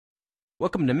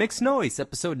Welcome to Mixed Noise,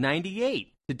 episode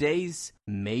 98. Today's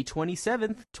May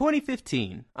 27th,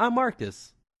 2015. I'm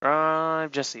Marcus.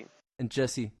 I'm Jesse. And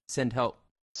Jesse, send help.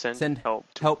 Send help.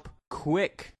 Help.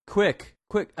 Quick.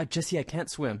 Jesse, I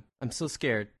can't swim. I'm so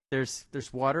scared. There's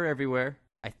water everywhere.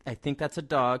 I think that's a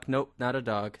dog. Nope, not a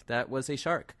dog. That was a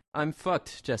shark. I'm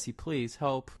fucked, Jesse. Please,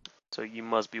 help. So you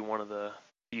must be one of the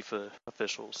FIFA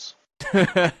officials.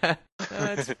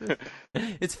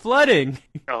 It's flooding.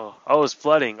 Oh, it's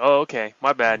flooding. Oh, okay.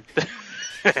 My bad.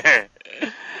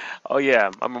 Oh,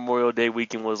 yeah. My Memorial Day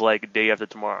weekend was like a day after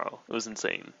tomorrow. It was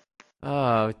insane.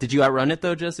 Oh, did you outrun it,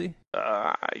 though, Jesse?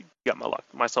 I got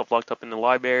myself locked up in the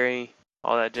library,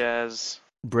 all that jazz.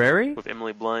 Brary? With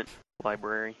Emily Blunt,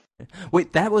 library.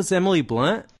 Wait, that was Emily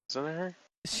Blunt? Isn't that her?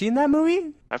 Is she in that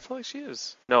movie? I feel like she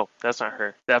is. No, that's not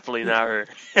her. Definitely not her.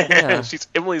 Yeah. She's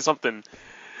Emily something.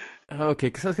 Okay,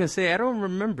 because I was going to say, I don't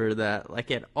remember that,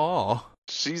 like, at all.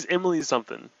 She's Emily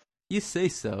something. You say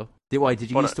so.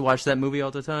 Did you used to watch that movie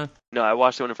all the time? No, I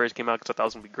watched it when it first came out because I thought it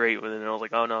was going to be great, but then I was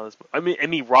like, oh no.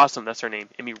 Emmy Rossum, that's her name.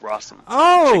 Emmy Rossum.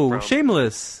 Oh,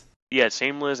 Shameless. Yeah,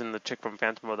 Shameless and the chick from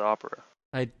Phantom of the Opera.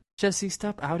 Jesse,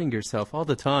 stop outing yourself all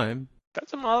the time.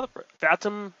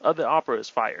 Phantom of the Opera is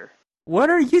fire. What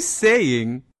are you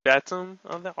saying? Phantom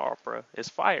of the Opera is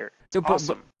fire. It's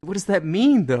awesome. But what does that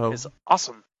mean, though? It's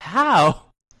awesome. How?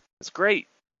 It's great.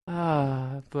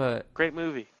 But... Great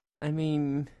movie. I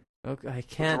mean... Okay, I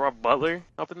can't... Gerard Butler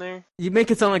up in there? You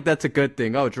make it sound like that's a good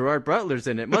thing. Oh, Gerard Butler's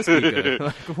in it. Must be good.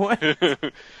 Like, what?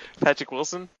 Patrick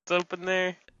Wilson's up in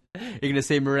there? You're going to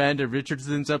say Miranda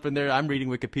Richardson's up in there? I'm reading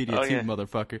Wikipedia too, yeah.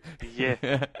 Motherfucker.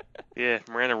 Yeah. Yeah,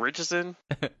 Miranda Richardson.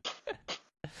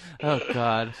 Oh,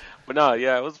 God. But no,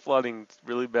 yeah, it was flooding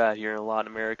really bad here in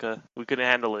Latin America. We couldn't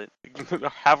handle it.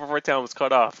 Half of our town was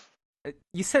cut off.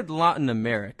 You said Latin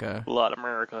America. Latin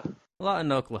America.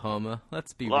 Latin Oklahoma.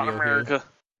 Let's be Latin real America.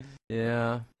 Here.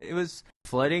 Yeah. It was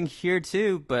flooding here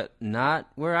too, but not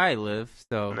where I live.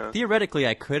 So Theoretically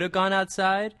I could have gone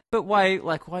outside, but why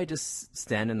just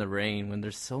stand in the rain when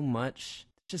there's so much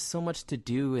to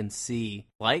do and see?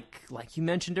 Like you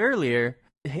mentioned earlier.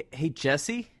 Hey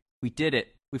Jesse, we did it.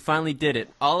 We finally did it.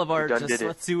 All of our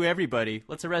let's sue everybody.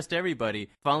 Let's arrest everybody.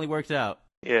 Finally worked out.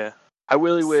 Yeah. I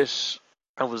really wish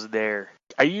I was there.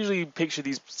 I usually picture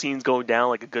these scenes going down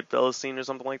like a Goodfellas scene or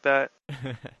something like that.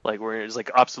 Like where it's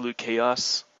like absolute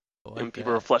chaos. And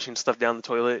people are flushing stuff down the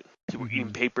toilet. People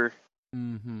eating paper.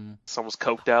 Mm-hmm. Someone's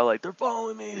coked out like, they're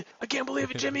following me. I can't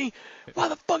believe it, Jimmy. Why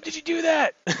the fuck did you do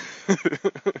that?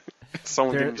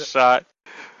 Someone getting shot.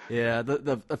 Yeah,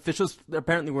 the officials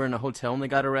apparently were in a hotel and they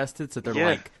got arrested, so they're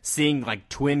like seeing like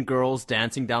twin girls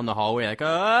dancing down the hallway, like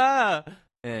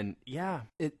and yeah,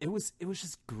 it was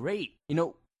just great. You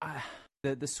know,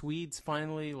 the Swedes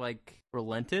finally like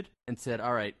relented and said,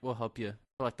 "All right, we'll help you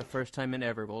for like the first time in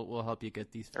ever. We'll help you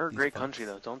get these." They're a great country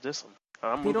though. Don't diss them.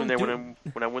 I'm moving there when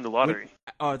I win the lottery.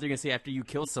 They're gonna say after you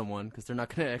kill someone because they're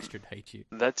not gonna extradite you.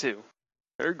 That too.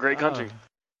 They're a great country.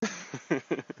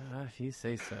 If you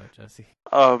say so, Jesse.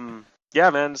 Yeah,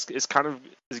 man, it's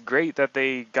great that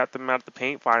they got them out of the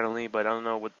paint finally, but I don't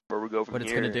know where we go from here. What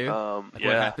it's gonna do?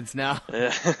 What happens now?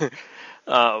 Yeah.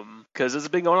 Because it's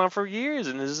been going on for years,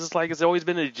 and it's just like it's always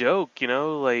been a joke, you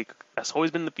know. Like that's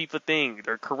always been the FIFA thing.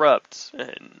 They're corrupt,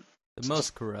 and the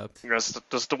most corrupt. That's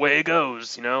just the way it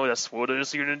goes, you know. That's what it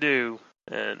is you're gonna do,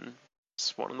 and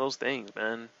it's one of those things,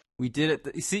 man. We did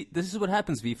it. You see, this is what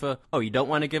happens, FIFA. Oh, you don't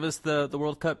want to give us the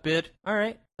World Cup bid? All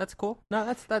right, that's cool. No,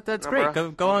 that's great.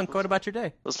 Bro. Go on, go about your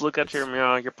day. Let's look at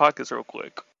your pockets real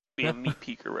quick. Be a meat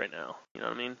peeker right now. You know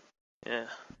what I mean? Yeah.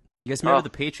 You guys remember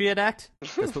the Patriot Act?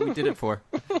 That's what we did it for.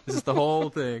 This is the whole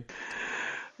thing.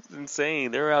 It's insane.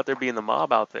 They're out there being the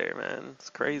mob out there, man. It's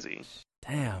crazy.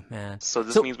 Damn, man. So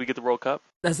this means we get the World Cup?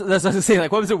 That's what I was saying.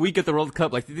 Like, what was it? We get the World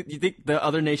Cup. Like, you think the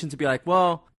other nations would be like,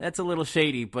 well, that's a little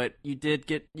shady, but you did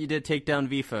take down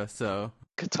FIFA, so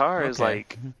Qatar is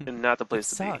like not the place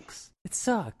to be. It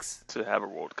sucks to have a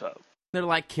World Cup. They're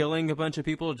like killing a bunch of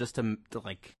people just to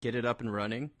like get it up and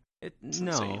running.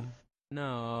 Insane.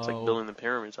 No. It's like building the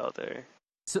pyramids out there.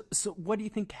 So what do you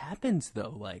think happens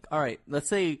though? Like, all right, let's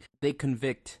say they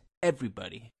convict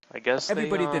everybody. I guess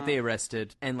everybody that they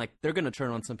arrested, and like they're gonna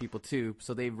turn on some people too.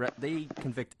 So they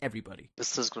convict everybody.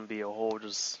 This is gonna be a whole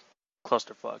just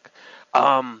clusterfuck.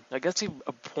 I guess you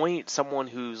appoint someone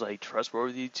who's like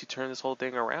trustworthy to turn this whole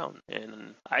thing around,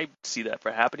 and I see that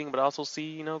for happening. But I also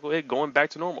see going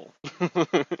back to normal.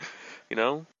 You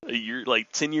know, a year,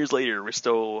 like 10 years later, we're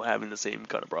still having the same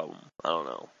kind of problem. I don't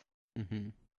know. Mm-hmm.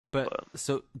 But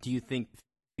so, do you think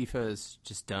FIFA is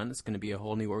just done? It's going to be a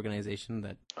whole new organization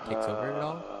that takes over it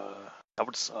all? That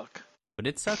would suck. Would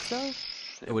it suck though?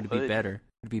 Or would it be better?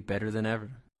 Would it be better than ever?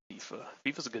 Be FIFA.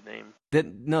 FIFA's a good name.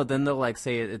 Then they'll like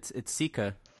say it's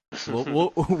Sika.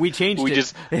 We changed it.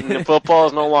 Just football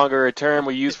is no longer a term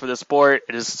we use for the sport.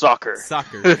 It is soccer.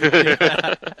 Soccer.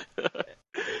 Yeah.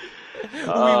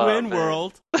 We win, man.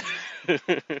 world.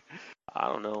 I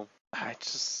don't know. I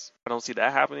don't see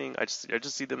that happening. I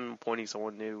just see them appointing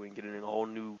someone new and getting a whole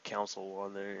new council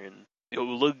on there, and it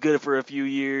will look good for a few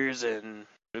years, and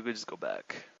it could just go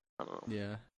back. I don't know.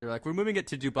 Yeah, they're like, we're moving it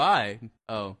to Dubai.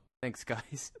 Oh, thanks,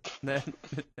 guys. that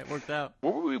worked out.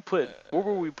 Where would we put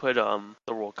the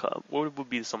World Cup? What would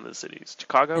be some of the cities?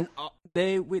 Chicago. And,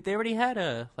 they already had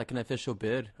an official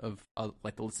bid of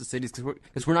like the list of cities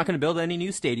because we're not going to build any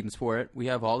new stadiums for it. We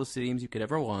have all the stadiums you could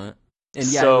ever want. And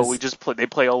yeah, so they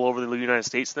play all over the United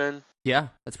States then? Yeah,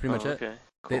 that's pretty much it. Okay,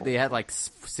 cool. They had like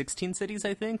 16 cities,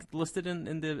 I think, listed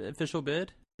in the official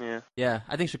bid. Yeah. Yeah,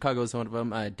 I think Chicago was one of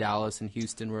them. Dallas and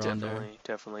Houston were on there.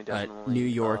 Definitely. New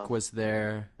York was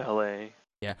there. L.A.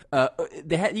 Yeah.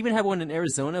 They even had one in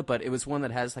Arizona, but it was one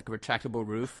that has like a retractable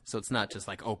roof, so it's not just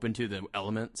like open to the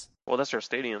elements. Well, that's their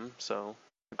stadium, so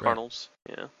the Cardinals.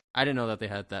 Right. Yeah. I didn't know that they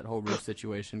had that whole roof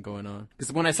situation going on.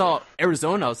 Because when I saw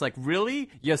Arizona, I was like, really?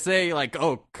 You say, like,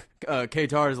 oh,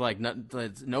 Qatar is like,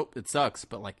 nope, it sucks.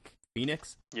 But, like,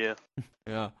 Phoenix? Yeah.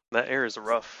 Yeah. That air is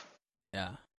rough.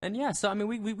 Yeah. And, yeah, so, I mean,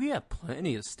 we have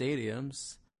plenty of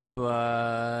stadiums.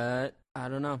 But I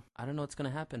don't know. I don't know what's going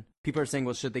to happen. People are saying,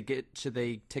 well, should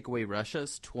they take away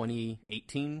Russia's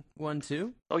 2018 one,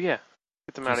 too? Oh, yeah.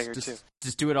 Get them out of here, too.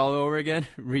 Just do it all over again?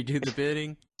 Redo the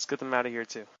bidding? Let's get them out of here,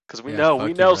 too. Because we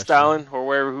know Stalin,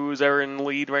 or who's ever in the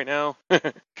lead right now.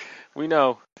 We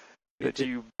know that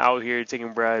you out here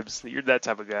taking bribes. You're that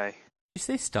type of guy. Did you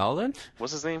say Stalin?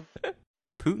 What's his name?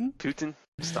 Putin? Putin?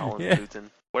 Stalin, yeah.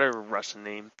 Putin. Whatever Russian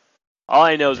name. All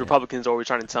I know is Republicans are always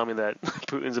trying to tell me that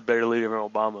Putin's a better leader than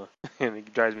Obama. And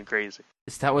it drives me crazy.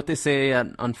 Is that what they say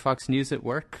on Fox News at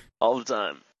work? All the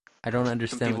time. I don't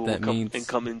understand what that means. And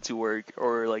come into work,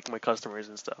 or like my customers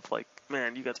and stuff. Like,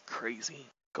 man, you guys are crazy.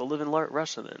 Go live in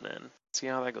Russia then, man. See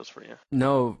how that goes for you.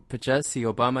 No, but Jesse,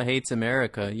 Obama hates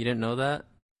America. You didn't know that?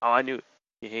 Oh, I knew it.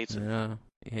 He hates it. Yeah,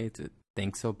 he hates it.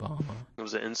 Thanks, Obama. It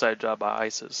was an inside job by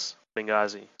ISIS.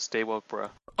 Benghazi. Stay woke, bro.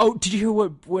 Oh, did you hear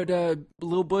what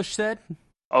Lil Bush said?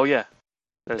 Oh, yeah.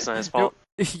 That's not his fault?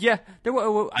 Yeah, there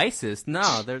were ISIS.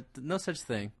 No, there's no such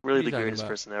thing. Really the greatest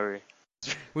person ever.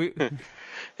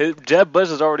 Jeb Bush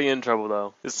is already in trouble,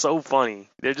 though. It's so funny.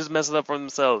 They're just messing up for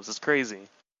themselves. It's crazy.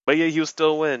 But yeah, he'll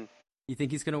still win. You think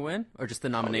he's going to win? Or just the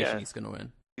nomination he's going to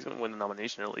win? He's going to win the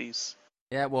nomination at least.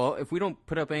 Yeah, well, if we don't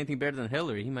put up anything better than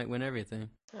Hillary, he might win everything.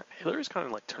 Yeah, Hillary's kind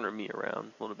of like turning me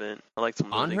around a little bit. I like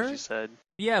some of the things she said.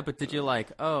 Yeah, but did you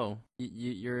like,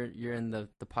 you're in the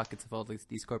pockets of all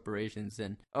these corporations,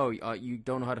 and you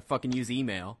don't know how to fucking use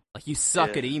email. Like, you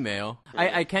suck at email.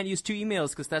 Yeah. I can't use 2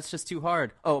 emails because that's just too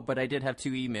hard. Oh, but I did have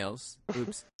 2 emails.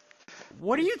 Oops.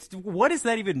 What does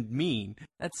that even mean?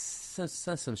 That's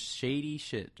some shady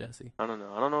shit, Jesse. I don't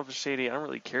know. I don't know if it's shady. I don't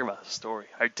really care about the story.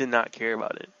 I did not care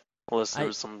about it. Unless there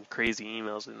was some crazy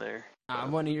emails in there. I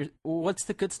want to hear, what's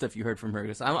the good stuff you heard from her?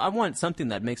 Because I want something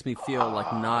that makes me feel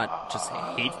like not just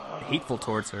hateful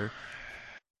towards her.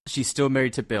 She's still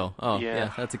married to Bill. Oh,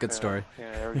 yeah that's a good story.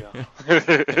 Yeah, there we go.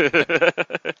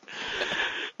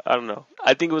 I don't know.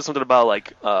 I think it was something about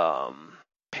like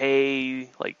pay,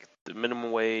 like the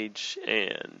minimum wage,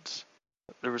 and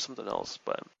there was something else,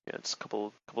 but yeah, it's a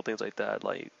couple things like that.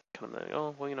 Like kind of like,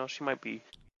 oh well, she might be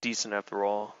decent after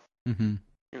all. Mm-hmm.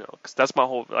 Because that's my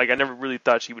whole, like, I never really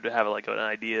thought she would have, like, an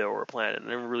idea or a plan. I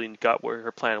never really got where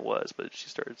her plan was, but she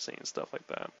started saying stuff like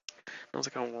that. And I was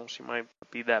like, oh, well, she might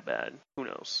be that bad. Who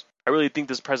knows? I really think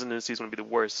this presidency is going to be the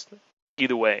worst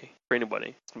either way for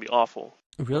anybody. It's going to be awful.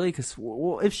 Really? Because,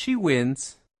 if she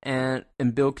wins and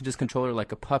Bill could just control her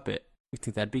like a puppet, you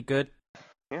think that'd be good?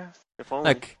 Yeah, if only.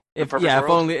 Like,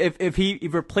 if he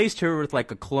replaced her with like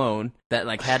a clone that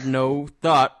like had no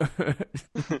thoughts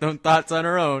on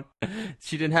her own,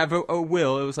 she didn't have a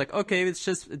will. It was like, okay,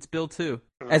 it's Bill 2,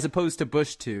 as opposed to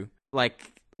Bush 2.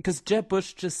 Like, because Jeb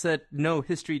Bush just said, no,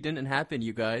 history didn't happen,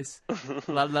 you guys.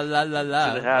 La la la la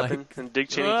la. Didn't happen, like, and Dick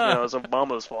Cheney, it was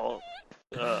Obama's fault.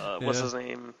 What's his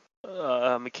name?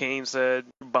 McCain said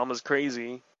Obama's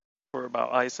crazy. For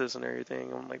about ISIS and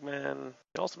everything. I'm like, man,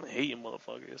 y'all some hating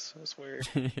motherfuckers. I swear.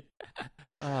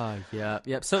 Oh, yeah.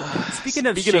 Yep. So, speaking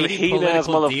of hating ass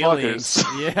motherfuckers. Dealings,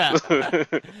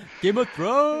 yeah. Game of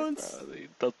Thrones.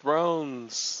 The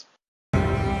Thrones.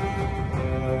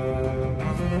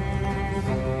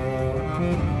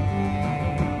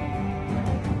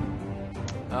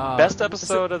 Best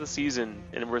episode of the season,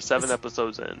 and we're 7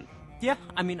 episodes in. Yeah,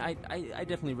 I mean, I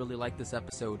definitely really like this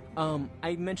episode.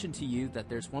 I mentioned to you that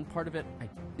there's one part of it I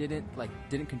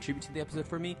didn't contribute to the episode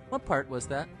for me. What part was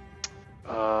that?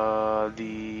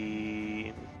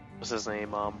 What's his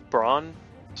name? Braun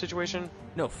situation?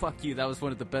 No, fuck you. That was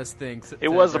one of the best things. It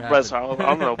was the best. I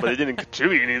don't know, but it didn't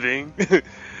contribute anything.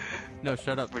 No,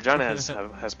 shut up. Regina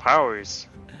has powers.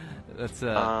 That's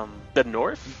the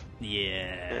North.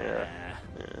 Yeah.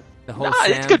 The whole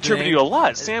Sam it's contributing a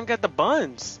lot. Sam got the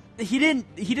buns. He didn't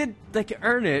like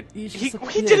earn it. He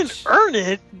didn't earn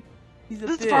it.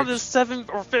 This is probably the 7th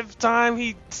or 5th time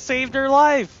he saved her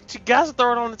life. She got to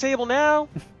throw it on the table now.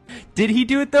 Did he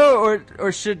do it though,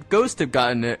 or should Ghost have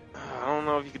gotten it? I don't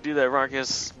know if you could do that,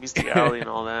 Marcus. Bestiality and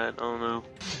all that. I don't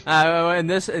know. In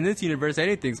this universe,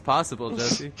 anything's possible,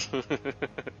 Jesse.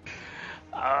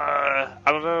 I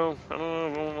don't know. I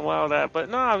won't allow that. But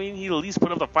no, I mean, he at least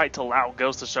put up the fight to allow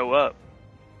Ghost to show up.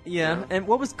 Yeah, you know? And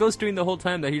what was Ghost doing the whole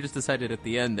time that he just decided at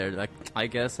the end there, like, I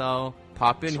guess I'll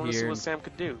pop in here. To see what Sam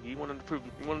could do. He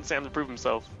wanted Sam to prove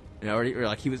himself. You know, or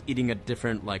like he was eating a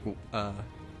different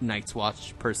Night's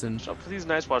Watch person. So these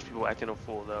Night's Watch people acting a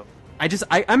fool though.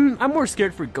 I'm more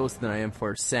scared for Ghost than I am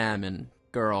for Sam and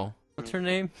Girl. What's her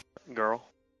name? Girl.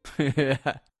 Yeah.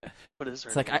 What is her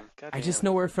It's like name? I just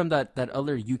know her from that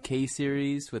other UK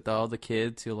series with all the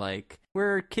kids who like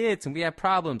we're kids and we have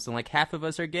problems and like half of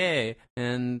us are gay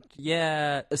and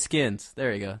yeah, Skins.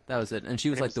 There you go. That was it. And she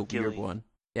was like the weird one.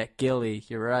 Yeah, Gilly.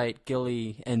 You're right,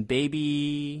 Gilly and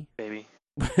Baby.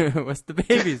 What's the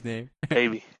baby's name?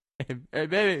 Baby. Hey,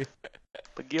 Baby.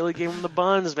 But Gilly gave him the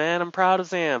buns, man. I'm proud of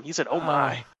Sam. He said, "Oh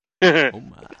my." Oh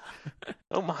my.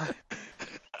 Oh my.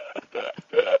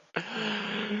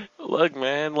 Look,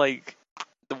 man, like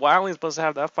the wildling's supposed to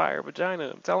have that fire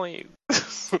vagina. I'm telling you.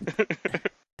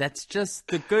 That's just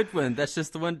the good one. That's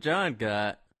just the one John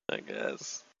got. I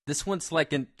guess. This one's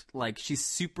like she's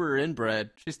super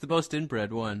inbred. She's the most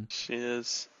inbred one. She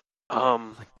is.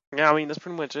 Yeah, I mean that's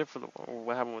pretty much it for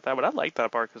what happened with that. But I like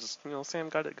that part because Sam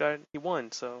got it. He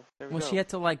won. So there we go. She had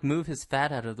to like move his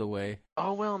fat out of the way.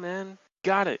 Oh well, man.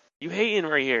 Got it. You hating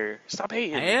right here. Stop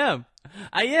hating.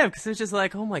 I am, because it's just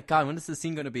like, oh my god, when is this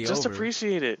scene going to be over? Just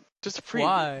appreciate it. Just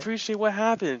appreciate what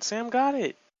happened. Sam got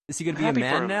it. Is he going to be a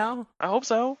man now? I hope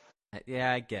so.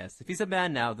 Yeah, I guess. If he's a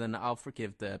man now, then I'll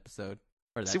forgive the episode.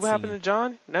 Or that See what happened to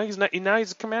John? Now he's not. Now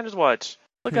he's a Commander's Watch.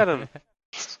 Look at him.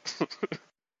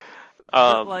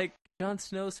 But, like, Jon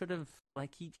Snow sort of,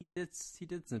 like, he did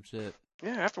some shit.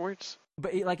 Yeah, afterwards.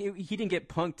 But he didn't get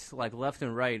punked like left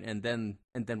and right, and then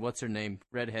what's her name,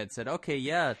 Redhead said, "Okay,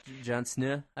 yeah, Jon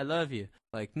Snow, I love you."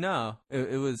 Like, no,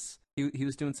 it was he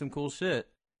was doing some cool shit,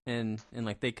 and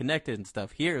like they connected and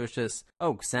stuff. Here it was just,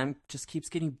 oh, Sam just keeps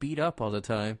getting beat up all the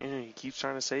time. Yeah, he keeps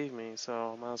trying to save me,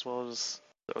 so I might as well just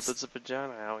throw bits of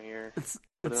vagina out here.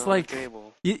 It's like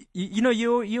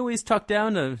you always talk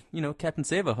down to Captain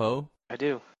Save-A-Ho. I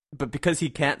do. But because he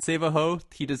can't save a hoe,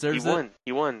 he deserves it.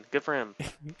 He won. Good for him.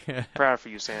 Proud for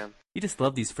you, Sam. You just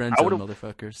love these friend zone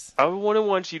motherfuckers. I wouldn't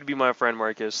want you to be my friend,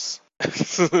 Marcus.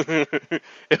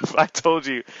 If I told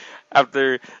you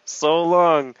after so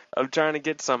long of trying to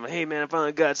get some, hey man, I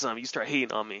finally got some, you start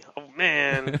hating on me. Oh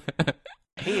man.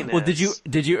 Hating well, did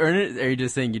you earn it, or are you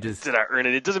just saying you just... Did I earn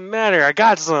it? It doesn't matter. I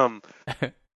got some. Who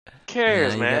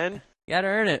cares, man? You gotta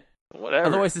earn it. Whatever.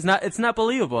 Otherwise, it's not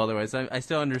believable. Otherwise, I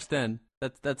still understand.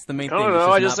 That's the main thing.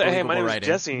 I just said, hey, my name is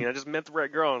Jesse. I just met the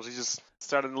right girl, and she just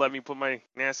started to let me put my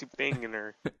nasty thing in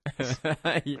her.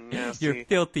 You're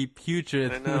filthy,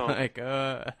 putrid. I know. Like,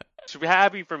 should be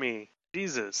happy for me.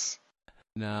 Jesus.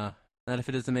 No, not if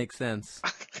it doesn't make sense.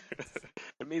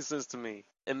 It makes sense to me.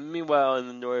 And meanwhile, in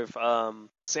the north,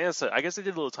 Sansa, I guess they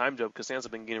did a little time jump because Sansa's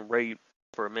been getting raped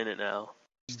for a minute now.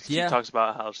 She talks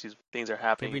about how things are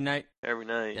happening every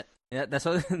night. Yeah. Yeah, that's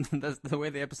the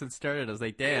way the episode started. I was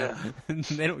like, damn,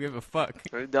 they don't give a fuck.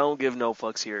 They don't give no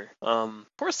fucks here.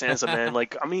 Poor Sansa, man.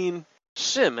 Like, I mean,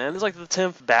 shit, man. It's like the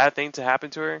 10th bad thing to happen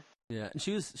to her. Yeah, and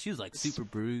she was like super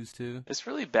bruised too. It's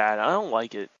really bad. I don't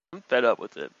like it. I'm fed up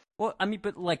with it. Well, I mean,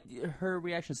 but like her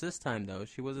reactions this time though,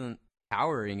 she wasn't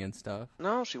cowering and stuff.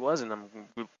 No, she wasn't.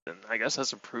 I guess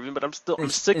that's improving, but I'm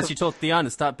sick and of... she told Theon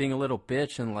to stop being a little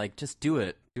bitch and like just do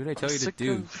it. Do what I tell you to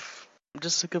do. I'm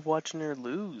just sick of watching her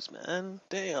lose, man.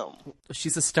 Damn.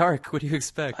 She's a Stark. What do you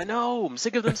expect? I know. I'm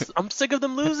sick of them. I'm sick of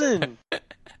them losing.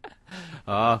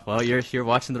 Oh, well, you're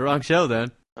watching the wrong show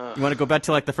then. You want to go back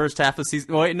to like the first half of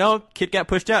season? Wait, no, Kid got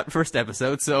pushed out first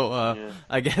episode, so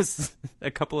I guess a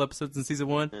couple episodes in season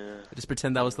 1. Yeah. Just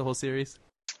pretend that was the whole series.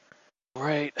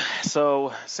 Right.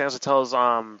 So Sansa tells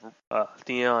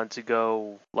Theon to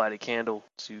go light a candle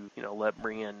to let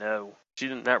Brienne know. She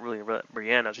didn't not really let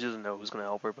Brienne know. She doesn't know who's going to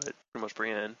help her, but pretty much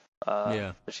Brienne.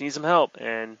 But she needs some help,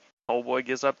 and old boy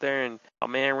gets up there, and oh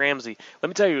man, Ramsay. Let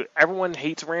me tell you, everyone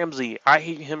hates Ramsay. I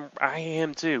hate him. I hate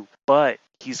him too. But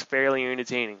he's fairly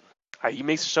entertaining. He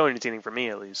makes the show entertaining for me,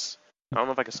 at least. I don't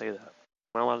know if I can say that.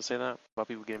 Am I allowed to say that about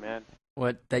people getting mad?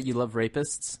 What, that you love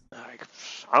rapists?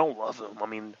 I don't love him. I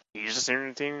mean, he's just an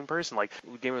entertaining person. Like,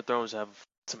 Game of Thrones have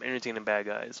some entertaining bad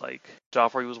guys. Like,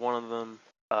 Joffrey was one of them.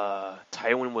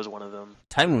 Tywin was one of them.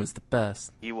 Tywin was the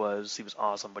best. He was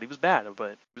awesome, but he was bad.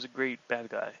 But he was a great bad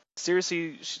guy.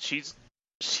 Seriously, she's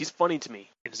funny to me.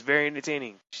 It's very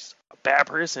entertaining. She's a bad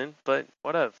person, but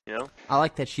whatever, you know. I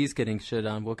like that she's getting shit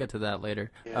on. We'll get to that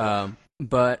later. Yeah.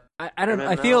 But I don't.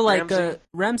 I feel like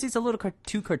Ramsay's a little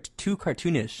too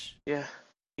cartoonish. Yeah,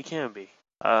 he can be.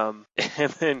 And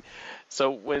then, so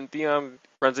when Theon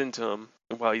runs into him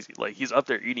while he's up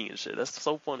there eating and shit, that's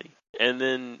so funny. And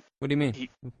then, what do you mean?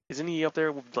 Isn't he up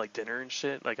there with like dinner and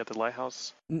shit, like at the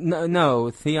lighthouse? No,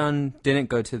 Theon didn't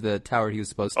go to the tower he was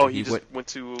supposed to. Oh, he went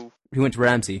to. He went to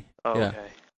Ramsay. Oh, yeah. Okay.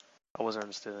 I wasn't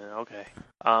understanding that. Okay.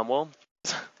 Well,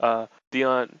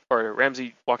 Theon or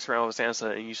Ramsay walks around with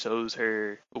Sansa and he shows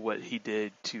her what he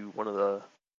did to one of the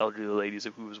elderly ladies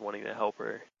who was wanting to help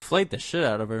her. Flayed the shit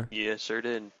out of her. Yeah, sure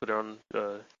did. And put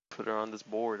her on this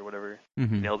board or whatever.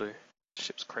 Mm-hmm. Nailed her.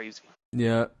 Shit's crazy.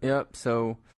 Yeah. Yep.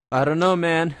 So I don't know,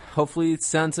 man. Hopefully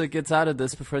Sansa gets out of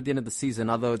this before the end of the season.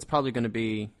 Although it's probably going to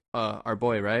be our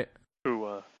boy, right?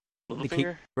 Who?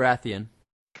 Littlefinger? Baratheon.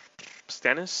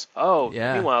 Stannis? Oh,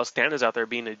 yeah. Meanwhile, Stannis out there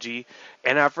being a G.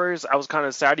 And at first, I was kind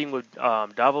of siding with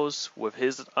Davos with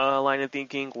his line of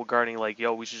thinking regarding, like,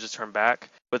 yo, we should just turn back.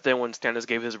 But then when Stannis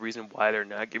gave his reason why they're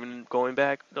not going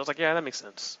back, I was like, yeah, that makes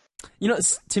sense. You know,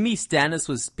 to me, Stannis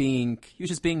was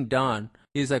just being Don.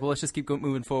 He's like, well, let's just keep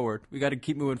moving forward. We got to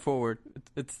keep moving forward.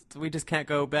 We just can't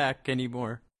go back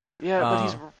anymore. Yeah,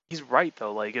 but he's right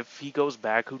though. Like, if he goes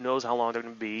back, who knows how long they're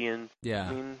gonna be? And yeah,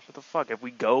 I mean, what the fuck? If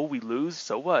we go, we lose.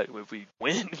 So what? If we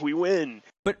win, we win.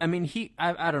 But I mean,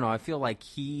 I don't know. I feel like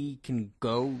he can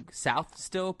go south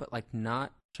still, but like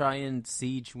not try and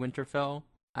siege Winterfell.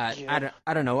 I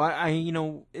don't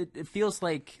know. It feels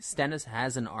like Stannis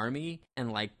has an army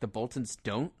and like the Boltons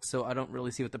don't. So I don't really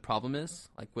see what the problem is.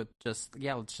 Like with let's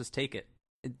just take it.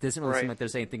 It doesn't really seem like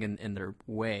there's anything in their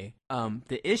way.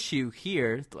 The issue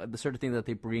here, the sort of thing that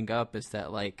they bring up is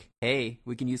that, like, hey,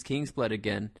 we can use King's Blood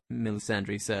again,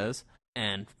 Melisandre says.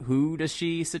 And who does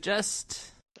she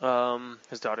suggest?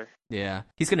 His daughter. Yeah.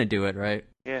 He's going to do it, right?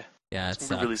 Yeah. Yeah,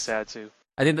 it's really sad, too.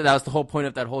 I think that was the whole point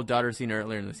of that whole daughter scene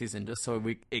earlier in the season, just so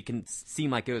it can seem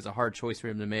like it was a hard choice for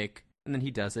him to make. And then he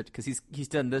does it, because he's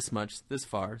done this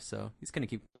far, so he's going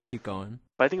to keep going.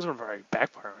 But I think it's going to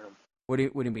backfire on him. What do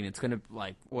you mean? It's gonna,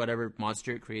 like, whatever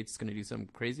monster it creates is gonna do something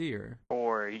crazy,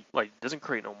 or he, like, doesn't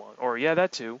create no monster, or yeah,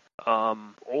 that too.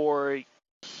 Or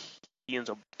he ends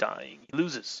up dying. He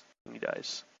loses when he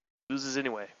dies. Loses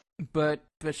anyway. But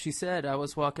she said I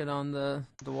was walking on the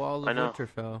wall of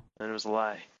Winterfell, and it was a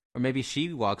lie. Or maybe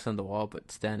she walks on the wall, but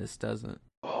Stannis doesn't.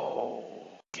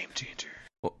 Oh, game changer.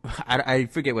 Well, I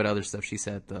forget what other stuff she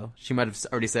said, though. She might have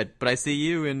already said, but I see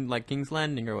you in, like, King's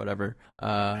Landing or whatever.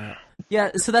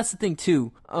 Yeah, so that's the thing,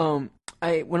 too. When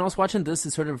I was watching this,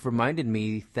 it sort of reminded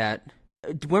me that,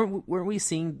 weren't we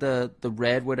seeing the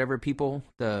red whatever people?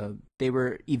 They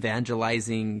were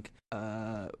evangelizing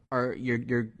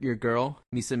your girl,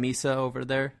 Misa over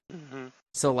there? Mm-hmm.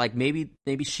 So, like, maybe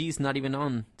she's not even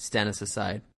on Stannis'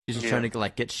 side. She's just trying to,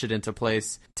 like, get shit into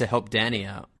place to help Dany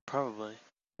out. Probably.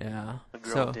 Yeah.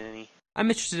 So Dany. I'm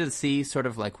interested to see sort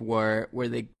of like where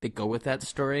they go with that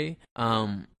story.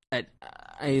 I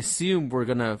assume we're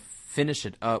gonna finish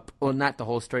it up. Well, not the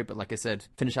whole story, but like I said,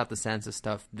 finish out the Sansa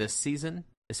stuff this season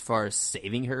as far as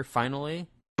saving her finally.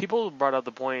 People brought up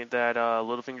the point that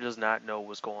Littlefinger does not know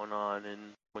what's going on in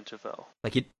Winterfell.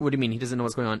 Like, what do you mean? He doesn't know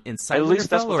what's going on inside Winterfell? At least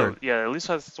that's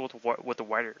what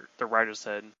the writer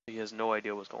said. He has no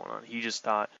idea what's going on. He just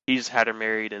had her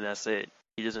married and that's it.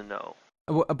 He doesn't know.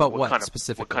 About what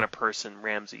specifically? What kind of person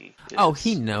Ramsay is. Oh,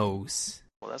 he knows.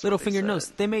 Well, that's Littlefinger knows.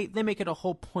 They make it a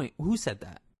whole point. Who said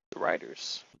that? The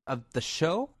writers of the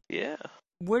show. Yeah.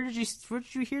 Where did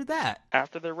you hear that?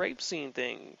 After the rape scene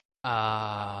thing.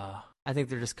 I think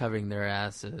they're just covering their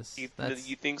asses. You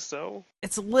think so?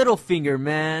 It's Littlefinger,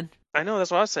 man. I know.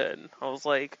 That's what I said. I was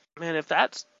like, man, if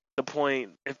that's the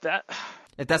point, if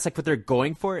that's like what they're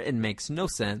going for, it makes no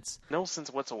sense. No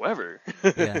sense whatsoever.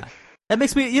 Yeah. That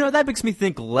makes me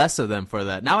think less of them for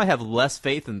that. Now I have less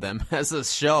faith in them as a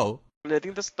show. And I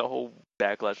think that's the whole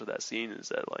backlash of that scene is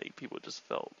that, like, people just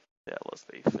felt less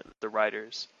faith in the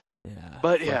writers. Yeah.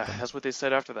 But that's what they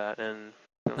said after that, and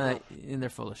they're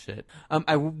full of shit.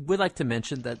 I would like to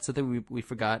mention that something we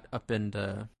forgot up in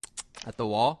at the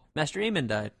wall. Master Aemon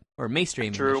died, or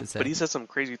mainstreaming. True, I should say. But he said some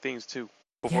crazy things too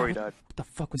before he died. What the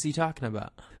fuck was he talking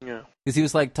about? Yeah, because he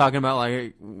was like talking about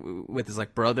like with his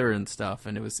like brother and stuff,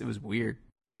 and it was weird.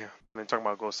 Yeah, I mean, talking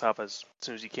about go south as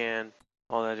soon as you can,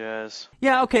 all that jazz.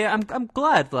 Yeah, okay, I'm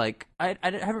glad. Like I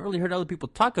haven't really heard other people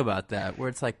talk about that, where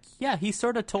it's like, yeah, he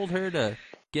sort of told her to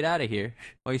get out of here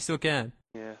while you still can.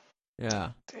 Yeah.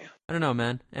 Yeah. Damn. I don't know,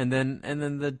 man. And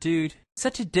then the dude,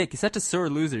 such a dick. He's such a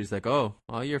sore loser. He's like, oh,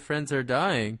 all your friends are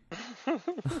dying.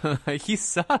 You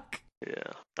suck.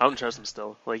 Yeah, I don't trust him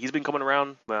still. Like, he's been coming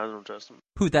around, but I don't trust him.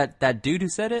 Who, that dude who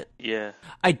said it? Yeah.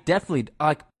 I definitely,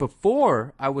 like,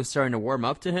 before I was starting to warm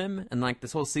up to him, and like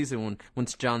this whole season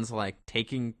once John's like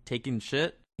taking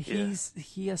shit,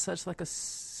 he has such like a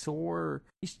sore,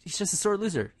 he's just a sore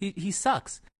loser. He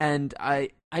sucks. And I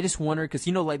just wonder, because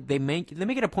you know, like they make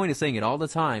it a point of saying it all the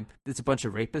time. It's a bunch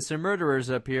of rapists and murderers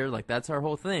up here, like that's our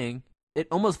whole thing. It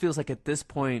almost feels like at this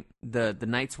point the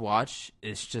Night's Watch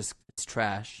is just, it's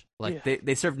trash. Like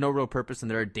they serve no real purpose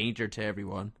and they're a danger to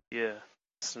everyone. Yeah,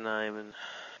 it's not even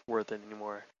worth it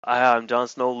anymore. Jon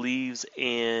Snow leaves,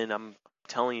 and I'm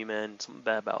telling you, man, something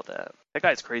bad about that. That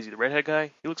guy's crazy. The redhead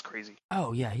guy, he looks crazy.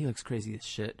 Oh yeah, he looks crazy as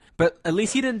shit. But at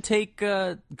least he didn't take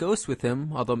Ghost with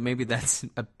him. Although maybe that's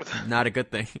not a good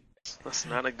thing. That's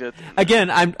not a good thing. Again,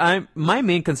 I'm my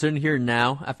main concern here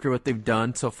now, after what they've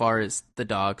done so far, is the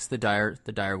dogs, the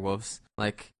dire wolves.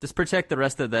 Like, just protect the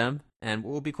rest of them, and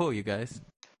we'll be cool, you guys.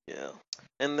 Yeah.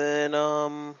 And then,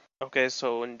 okay,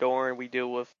 so in Dorne, we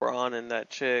deal with Bronn and that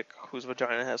chick whose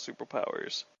vagina has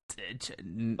superpowers.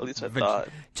 At least I thought.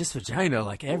 Just vagina,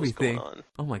 like everything. What's going on?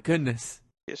 Oh my goodness.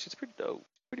 Yeah, she's pretty dope.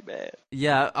 Pretty bad.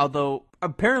 Yeah, although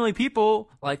apparently people,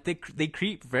 like, they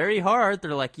creep very hard.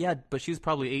 They're like, yeah, but she was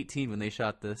probably 18 when they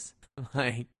shot this.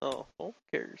 Like, oh, well,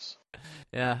 who cares?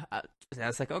 Yeah, I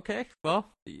was like, okay, well,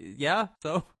 yeah,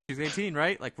 so she's 18,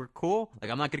 right? Like, we're cool. Like,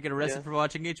 I'm not gonna get arrested for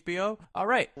watching HBO. All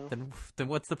right, then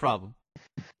what's the problem?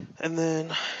 And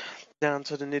then down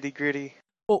to the nitty gritty.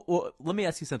 Well, let me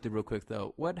ask you something real quick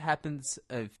though. What happens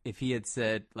if he had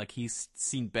said like he's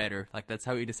seen better? Like that's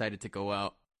how he decided to go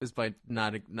out, is by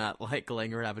not like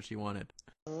letting her have what she wanted.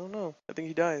 I don't know. I think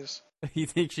he dies. You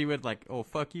think she would like, oh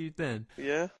fuck you then?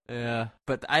 Yeah. Yeah,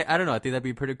 but I don't know. I think that'd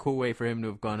be a pretty cool way for him to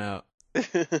have gone out.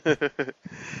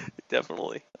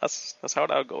 Definitely. That's how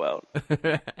I would go out.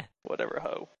 Whatever,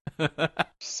 hoe.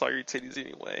 Saw your titties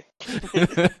anyway.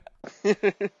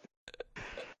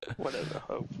 Whatever,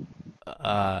 hoe.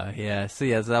 Yeah. So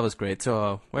that was great.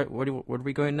 So where are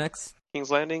we going next?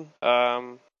 King's Landing.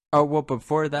 Oh well,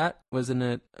 before that, wasn't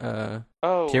it?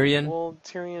 Tyrion. Well,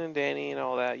 Tyrion and Dany and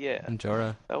all that. Yeah. And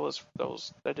Jorah.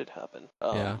 That did happen.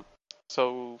 Yeah.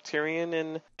 So Tyrion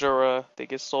and Jorah, they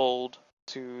get sold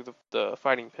to the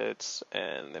fighting pits,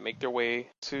 and they make their way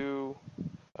to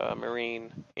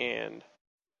Meereen, and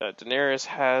Daenerys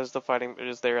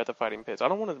is there at the fighting pits. I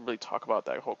don't want to really talk about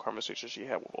that whole conversation she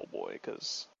had with old boy,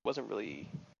 because it wasn't really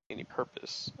any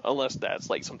purpose, unless that's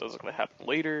like something that's going to happen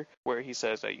later, where he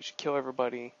says that you should kill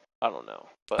everybody. I don't know.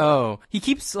 But, he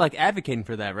keeps like advocating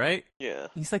for that, right? Yeah.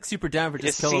 He's like super down for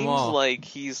just kill them all. It seems like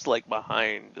he's like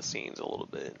behind the scenes a little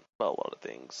bit about a lot of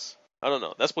things. I don't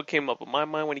know. That's what came up in my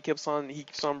mind when he keeps on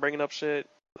bringing up shit.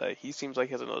 Like, he seems like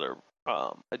he has another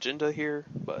agenda here,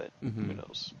 but who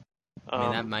knows? I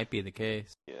mean, that might be the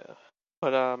case. Yeah.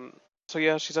 But so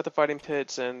yeah, she's at the fighting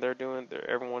pits, and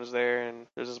everyone is there, and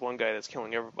there's this one guy that's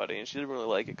killing everybody, and she didn't really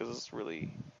like it because it's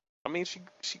really. I mean, she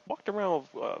walked around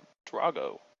with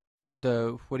Drago.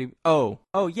 Yeah.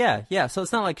 So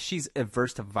it's not like she's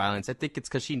averse to violence. I think it's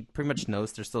because she pretty much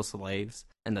knows they're still slaves,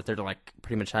 and that they're like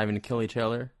pretty much having to kill each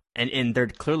other. And they're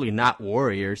clearly not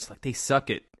warriors. Like, they suck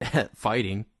at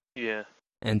fighting. Yeah.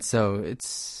 And so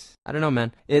it's, I don't know,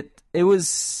 man. It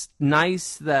was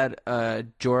nice that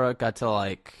Jorah got to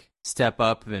like step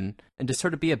up and just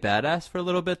sort of be a badass for a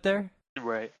little bit there.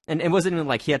 Right. And it wasn't even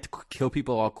like he had to kill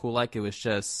people all cool. Like, it was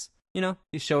just, you know,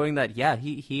 he's showing that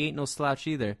he ain't no slouch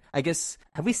either. I guess,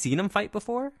 have we seen him fight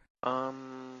before?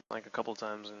 Like a couple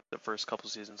times in the first couple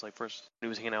seasons. Like, first he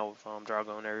was hanging out with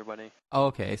Drago and everybody. Oh,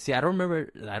 okay. See, I don't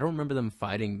remember them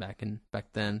fighting back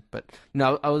then. But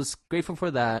no, I was grateful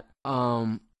for that.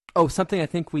 Something I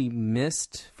think we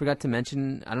forgot to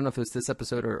mention. I don't know if it was this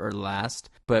episode or last,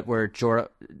 but where Jorah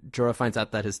finds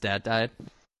out that his dad died.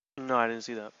 No, I didn't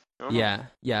see that. Yeah.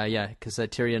 Because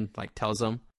Tyrion like tells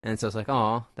him. And so it's like,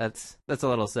 oh, that's a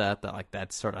little sad that like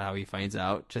that's sort of how he finds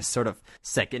out, just sort of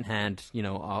secondhand, you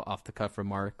know, off the cuff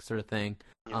remark sort of thing.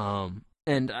 Yeah.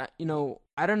 And I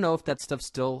don't know if that stuff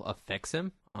still affects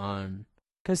him on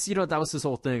Because, you know, that was his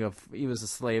whole thing of he was a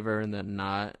slaver and then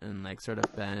not, and like sort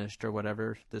of banished or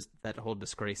whatever, that whole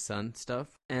disgraced son stuff.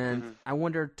 And I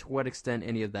wonder to what extent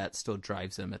any of that still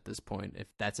drives him at this point, if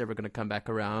that's ever going to come back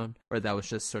around, or that was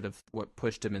just sort of what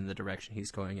pushed him in the direction he's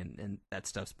going, and that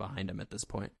stuff's behind him at this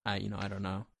point. I don't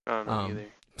know. I don't know either.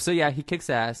 So yeah, he kicks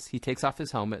ass. He takes off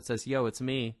his helmet, says, "Yo, it's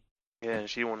me." Yeah, and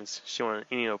she wanted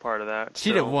any part of that.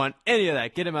 She didn't want any of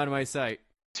that. Get him out of my sight.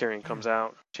 Tyrion comes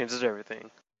out, changes everything.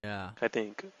 Yeah, I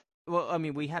think. Well, I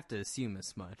mean, we have to assume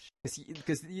as much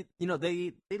because you know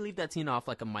they leave that scene off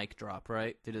like a mic drop,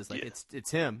 right? It is like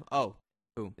it's him. Oh,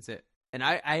 boom, it's it. And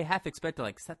I half expected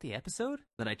like, is that the episode?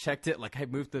 Then I checked it, like I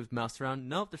moved the mouse around.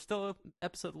 Nope, there's still an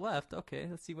episode left. Okay,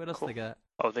 let's see what else they got.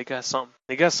 Oh, they got something.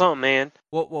 They got something, man.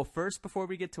 Well, first before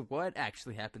we get to what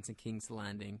actually happens in King's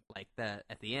Landing, like that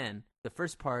at the end, the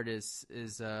first part is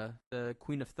the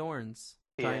Queen of Thorns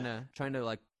trying to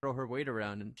like throw her weight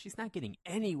around, and she's not getting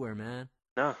anywhere, man.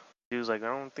 No. He was like, I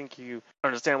don't think you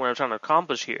understand what I'm trying to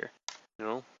accomplish here, you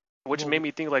know? Which made me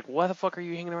think, like, why the fuck are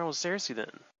you hanging around with Cersei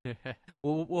then?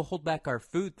 We'll hold back our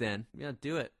food then. Yeah,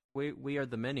 do it. We are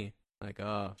the many. Like,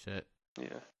 oh, shit.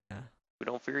 Yeah. We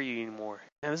don't fear you anymore.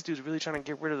 Man, this dude's really trying to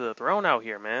get rid of the throne out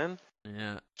here, man.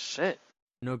 Yeah. Shit.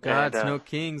 No gods, no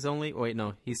kings, only... Wait,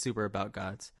 no, he's super about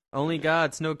gods. Only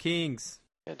gods, no kings.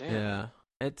 Yeah, damn. Yeah.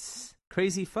 It's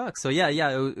crazy fuck. So yeah,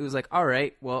 it was like, all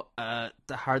right, well, how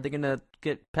are they gonna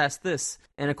get past this?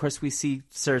 And of course we see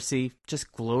Cersei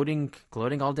just gloating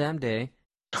all damn day.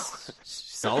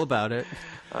 She's all about it.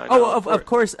 Of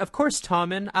course,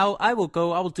 Tommen. I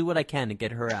will do what I can to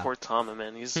get her out. Poor Tommen,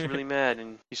 man. He's really mad,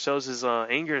 and he shows his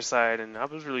anger side, and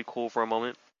that was really cool for a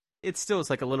moment. It still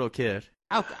is like a little kid.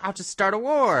 I'll just start a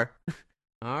war.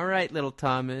 All right, little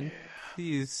Tommen.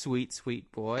 You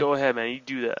sweet boy. Go ahead, man. You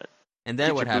do that. And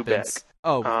then what happens?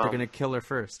 Oh, they're going to kill her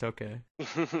first. Okay.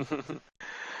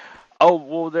 Oh,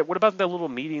 well, what about that little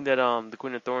meeting that the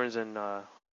Queen of Thorns and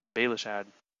Baelish had?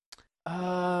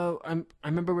 I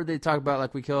remember where they talk about,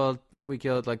 like, we killed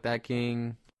like that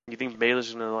king. You think Baelish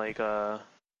is going to, like,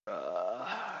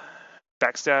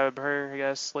 backstab her, I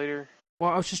guess, later?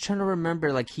 Well, I was just trying to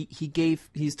remember, like,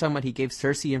 he's talking about he gave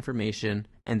Cersei information,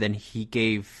 and then he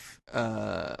gave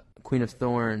Queen of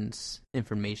Thorns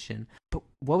information. But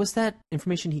what was that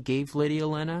information he gave Lady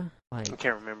Olenna? Like, I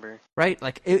can't remember. Right?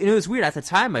 Like, it was weird. At the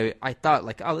time, I thought,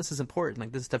 like, oh, this is important.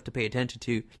 Like, this is stuff to pay attention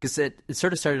to. Because it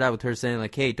sort of started out with her saying,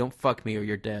 like, hey, don't fuck me or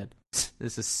you're dead. This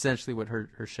is essentially what her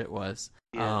shit was.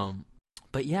 Yeah.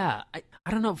 But yeah,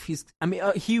 I don't know if he's... I mean,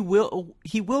 he will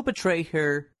betray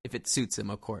her if it suits him,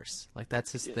 of course. Like,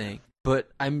 that's his thing. But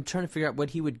I'm trying to figure out what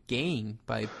he would gain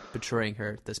by betraying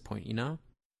her at this point, you know?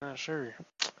 Not sure.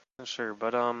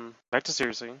 But back to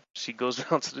Cersei. She goes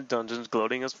down to the dungeons,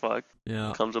 gloating as fuck.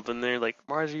 Yeah. Comes up in there like,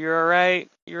 Margie, you're alright?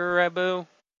 You're alright, boo?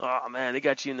 Oh, man, they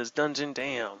got you in this dungeon?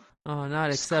 Damn. Oh, not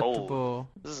acceptable. Cold.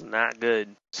 This is not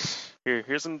good.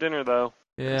 Here's some dinner, though.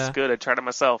 Yeah. It's good. I tried it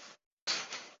myself.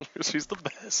 She's the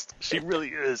best. She really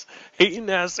is.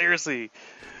 Hating ass Cersei.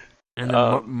 And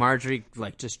then Marjorie,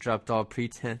 like, just dropped all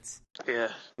pretense. Yeah.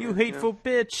 You hateful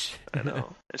bitch. I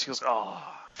know. And she goes, oh,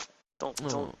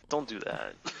 don't do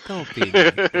that. Don't be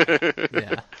like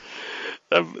yeah.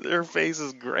 Her face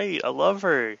is great. I love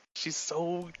her. She's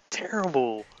so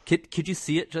terrible. Could you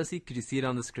see it, Jesse? Could you see it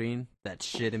on the screen? That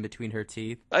shit in between her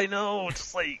teeth? I know.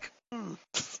 It's like...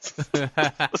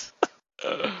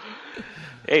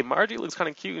 Hey, Margie looks kind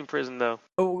of cute in prison, though.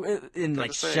 Oh, in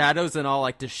like shadows and all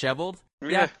like disheveled.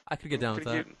 Yeah, I could get down with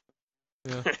that.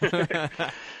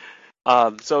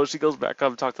 Yeah. So she goes back up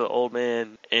and talks to the old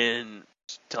man, and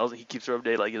tells him, he keeps her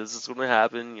updated, like, this is going to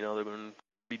happen. You know, they're going to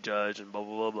be judged and blah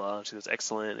blah blah blah. She goes,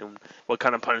 excellent, and what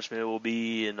kind of punishment it will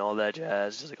be and all that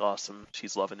jazz. She's like, awesome.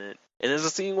 She's loving it. And as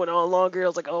the scene went on longer, I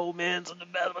was like, oh man, something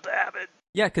bad about to happen.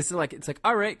 Yeah, because it's like,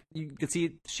 all right, you can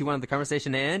see she wanted the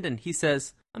conversation to end, and he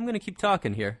says, I'm going to keep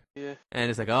talking here. Yeah. And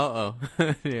it's like, uh-oh.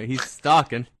 Yeah, he's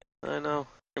stalking. I know.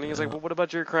 And he's like, well, what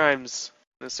about your crimes,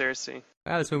 Miss Cersei?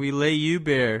 That's when we lay you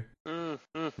bare.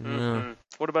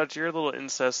 What about your little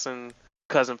incest and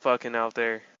cousin fucking out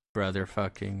there? Brother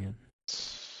fucking.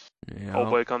 Old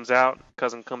boy comes out,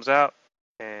 cousin comes out,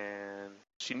 and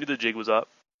she knew the jig was up.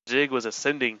 Jig was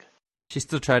ascending. She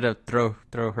still tried to throw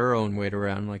her own weight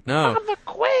around. Like, no. I'm the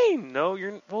queen! No,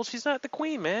 well, she's not the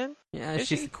queen, man. Yeah,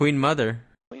 she's the queen mother.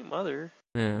 Queen mother?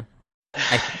 Yeah.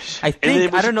 I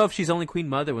think, I don't know if she's only queen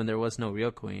mother when there was no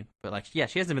real queen. But, like, yeah,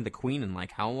 she hasn't been the queen in,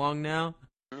 like, how long now?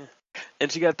 Yeah. And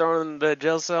she got thrown in the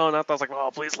jail cell, and I thought, I was like,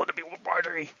 oh, please let it be with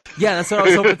Marjorie. Yeah, that's what I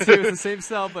was hoping too. It was the same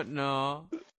cell, but no.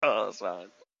 Oh, that's fine.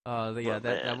 Yeah, But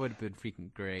that man, would have been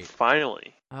freaking great.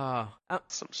 finally, Uh,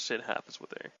 some shit happens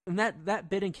with her. and that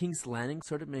bit in King's Landing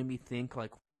sort of made me think,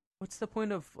 like, what's the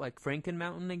point of like Franken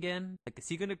Mountain again? Like, is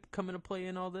he gonna come into play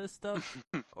in all this stuff,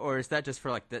 or is that just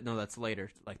for like that? No, that's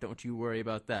later. Like, don't you worry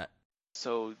about that.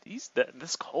 So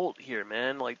this cult here,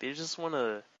 man, like they just want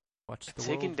to Watch the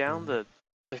taking world down burn.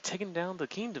 they're taking down the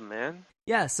kingdom, man.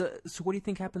 Yeah. So what do you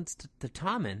think happens to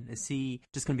Tommen? Is he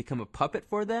just gonna become a puppet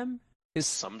for them? Is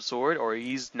Some sort, or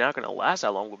he's not gonna last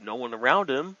that long with no one around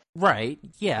him. right?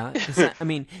 Yeah. I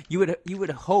mean, you would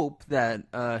hope that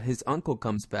his uncle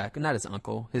comes back. Not his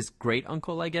uncle, his great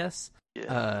uncle, I guess.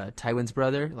 Yeah. Tywin's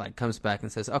brother, like, comes back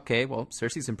and says, "Okay, well,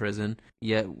 Cersei's in prison.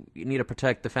 Yet you need to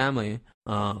protect the family."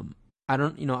 I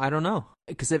don't know,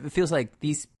 because it feels like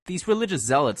these religious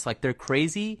zealots, like, they're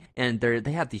crazy, and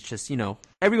they have these just,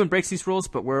 everyone breaks these rules,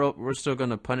 but we're still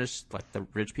gonna punish like the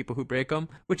rich people who break them,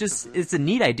 which is it's a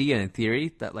neat idea in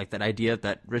theory, that like that idea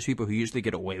that rich people who usually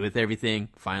get away with everything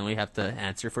finally have to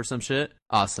answer for some shit.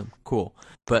 Awesome, cool,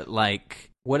 but like,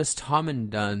 what has Tommen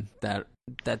done that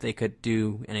they could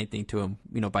do anything to him,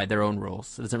 by their own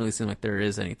rules? It doesn't really seem like there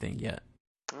is anything yet.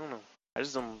 I don't know. I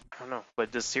don't know.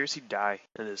 But does Cersei die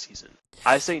in this season?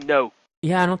 I say no.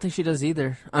 Yeah, I don't think she does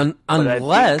either. But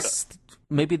Unless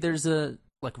maybe there's a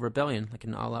like rebellion, like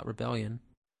an all-out rebellion.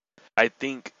 I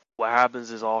think what happens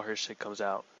is all her shit comes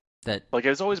out. That Like,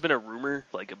 it's always been a rumor,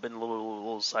 like it's been a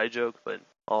little side joke, but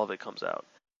all of it comes out.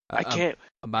 I can't.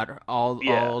 about her, all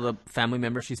the family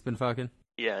members she's been fucking.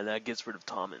 Yeah, and that gets rid of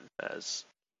Tommen as.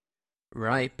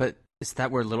 Right, but is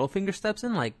that where Littlefinger steps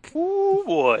in? Like, Ooh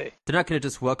boy. they're not gonna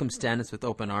just welcome Stannis with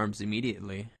open arms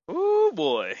immediately. Ooh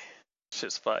boy.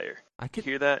 Shit's fire. I could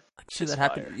Hear that? see that Shit's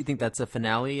happen. fire. You think that's a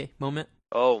finale moment?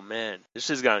 Oh man, this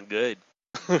shit's gotten good.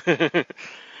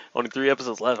 Only 3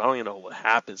 episodes left. I don't even know what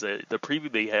happens. The preview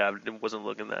they have wasn't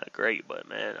looking that great, but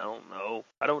man, I don't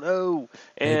know.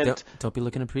 Hey, And don't be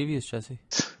looking at previews, Jesse.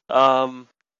 I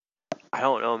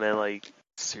don't know, man. Like,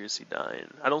 Cersei dying.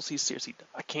 I don't see Cersei.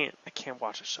 I can't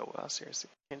watch a show without Cersei.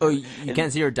 Oh, you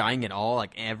can't see her dying at all,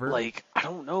 like, ever? Like, I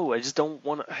don't know. I just don't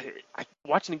want to.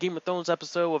 Watching the Game of Thrones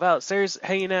episode without Cersei,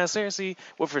 hanging ass Cersei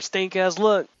with her stink ass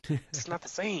look, it's not the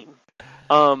same.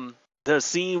 The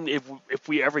scene, if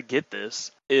we ever get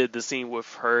this, the scene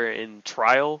with her in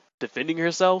trial defending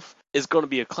herself is going to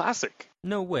be a classic.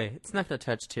 No way. It's not gonna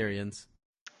touch Tyrion's.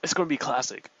 It's going to be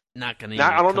classic. Not gonna. Now,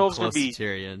 Even I don't come know if it's close gonna be to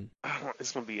Tyrion.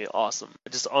 It's going to be awesome.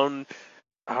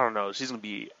 I don't know. She's going to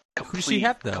be complete. Who does she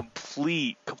have, though?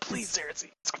 Complete Cersei.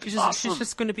 It's going to be She's awesome.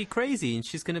 just gonna be crazy, and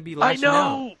she's gonna be I lashing out.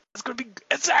 know. It's going to be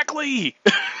exactly.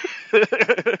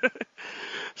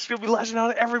 She's going to be lashing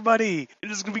out at everybody.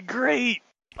 It is going to be great.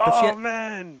 But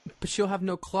man. But she'll have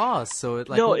no claws, so it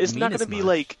like No, won't it's mean not as going to be much.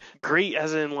 like great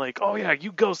as in like, oh yeah,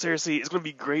 you go Cersei. It's going to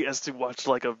be great as to watch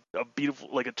like a beautiful,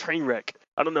 like a train wreck.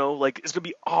 I don't know, like it's going to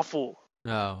be awful.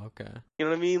 Oh, okay. You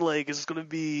know what I mean? Like it's going to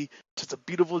be just a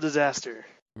beautiful disaster.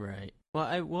 Right.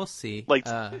 Well, we'll see. Like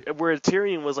where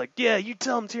Tyrion was like, yeah, you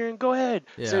tell him, Tyrion, go ahead.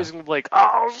 Yeah. Cersei's going to be like,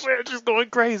 oh shit, she's going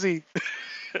crazy.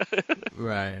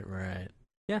 Right.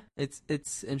 Yeah, it's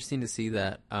interesting to see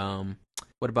that.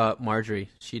 What about Marjorie?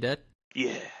 She dead?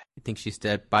 Yeah. You think she's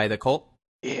dead by the cult?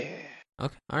 Yeah.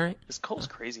 Okay, all right. This cult's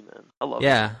crazy, man. I love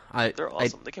Yeah, it. They're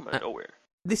awesome. They came out of nowhere.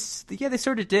 They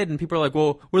sort of did, and people are like,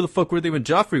 well, where the fuck were they when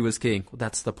Joffrey was king? Well,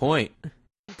 that's the point.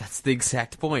 That's the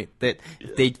exact point. That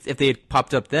if they had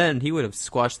popped up then, he would have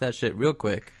squashed that shit real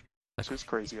quick. It's just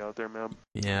crazy out there, man.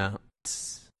 Yeah.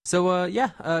 So,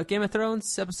 Game of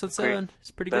Thrones, episode 7. It's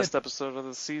pretty Best good. episode of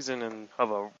the season and of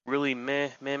a really meh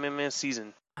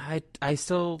season. I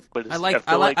still But I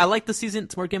like the season.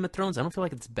 It's more Game of Thrones. I don't feel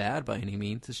like it's bad by any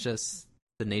means. It's just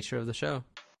the nature of the show.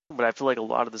 But I feel like a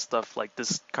lot of the stuff, like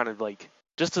this kind of like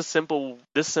just this simple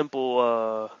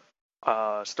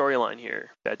storyline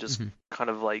here that just kind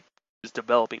of like is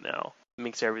developing now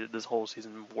makes this whole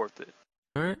season worth it.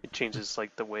 All right. It changes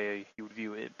like the way you would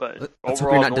view it, but Let's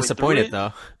overall, hope you're not disappointed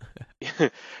though.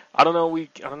 I don't know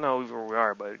where we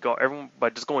are,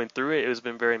 but just going through it, it's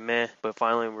been very meh. But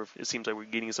finally, it seems like we're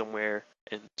getting somewhere,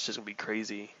 and it's just gonna be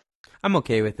crazy. I'm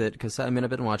okay with it because I've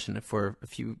been watching it for a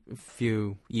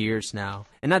few years now,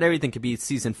 and not everything could be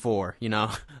season 4.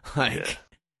 Like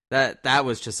that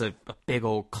was just a big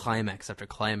old climax after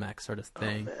climax sort of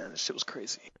thing. Oh man, this shit was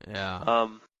crazy. Yeah.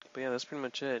 But yeah, that's pretty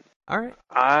much it. All right.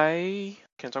 I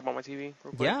can talk about my TV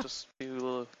real quick. Yeah. Just do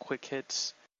little quick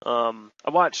hits. I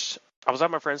was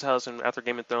at my friend's house, and after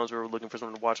Game of Thrones, we were looking for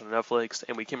something to watch on Netflix,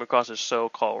 and we came across a show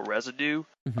called Residue.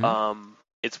 Mm-hmm.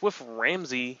 It's with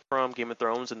Ramsay from Game of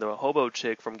Thrones and the hobo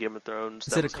chick from Game of Thrones.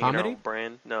 Is it a comedy?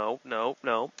 Brand. No.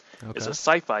 Okay. It's a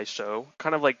sci-fi show,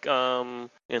 kind of like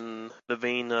in the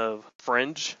vein of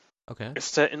Fringe. Okay. It's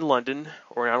set in London,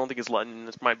 or I don't think it's London.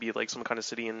 This might be like some kind of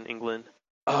city in England.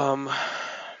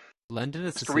 London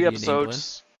is a three city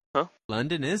episodes. in England. Huh?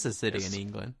 London is a city in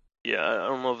England. Yeah, I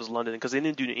don't know if it's London because they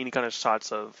didn't do any kind of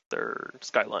shots of their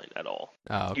skyline at all.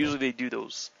 Oh, okay. Usually they do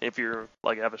those. If you're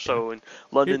like have a show in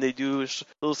London, they do a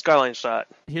little skyline shot.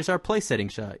 Here's our place setting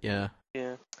shot. Yeah.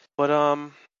 Yeah, but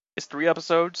it's 3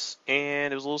 episodes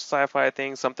and it was a little sci-fi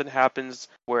thing. Something happens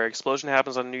where explosion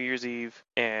happens on New Year's Eve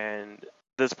and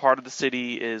this part of the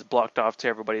city is blocked off to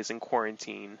everybody. It's in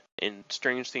quarantine, and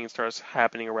strange things starts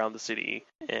happening around the city,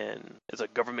 and it's a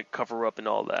government cover-up and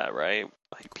all that, right?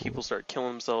 Like people start killing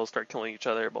themselves, start killing each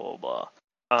other, blah blah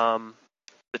blah.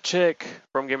 The chick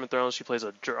from Game of Thrones, she plays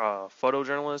a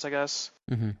photojournalist, I guess.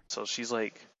 Mm-hmm. So she's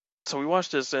like, so we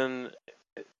watched this, and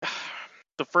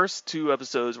the first 2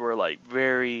 episodes were like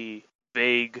very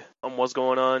vague on what's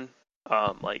going on.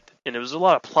 And there was a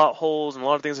lot of plot holes and a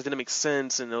lot of things that didn't make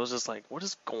sense, and it was just like, what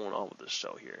is going on with this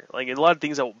show here? Like, a lot of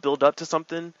things that will build up to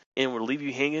something and would leave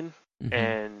you hanging,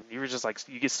 and you were just like,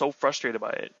 you get so frustrated by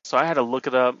it. So I had to look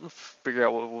it up, figure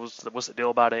out what's the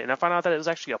deal about it, and I found out that it was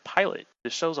actually a pilot. The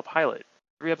show's a pilot.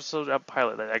 3 episodes of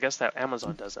pilot. I guess that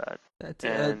Amazon does that.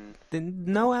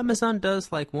 No, Amazon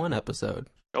does like 1 episode.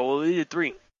 Oh, well, they did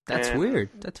 3. That's weird.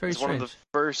 That's very strange. It's one of the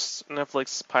first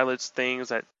Netflix pilots things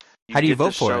that. How do you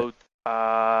vote for it?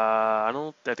 I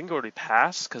think it already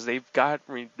passed because they got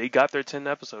their 10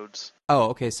 episodes. Oh,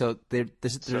 okay. So they're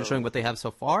showing what they have so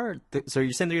far. So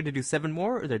you're saying they're going to do 7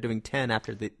 more, or they're doing 10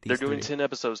 after these? They're doing 10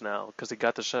 episodes now because they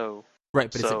got the show.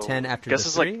 Right, but is it 10 after the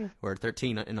 3 or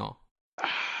 13 in all?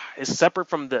 It's separate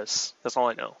from this. That's all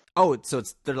I know. Oh, so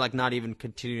they're like not even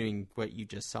continuing what you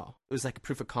just saw. It was like a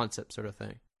proof of concept sort of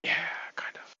thing. Yeah,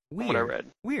 kind of. Weird. What I read.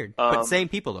 Weird. But same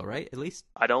people though, right? At least?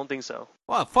 I don't think so.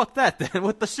 Well, fuck that then.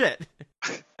 What the shit?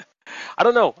 I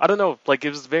don't know. Like,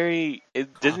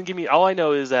 it doesn't give me, all I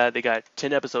know is that they got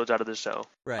 10 episodes out of this show.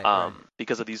 Right.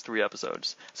 Because of these 3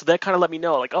 episodes. So that kind of let me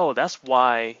know, like, oh, that's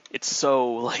why it's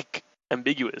so, like,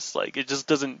 ambiguous. Like, it just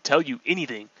doesn't tell you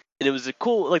anything. And it was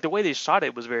the way they shot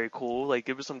it was very cool. Like,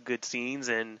 there was some good scenes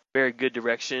and very good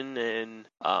direction, and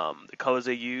the colors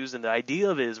they used and the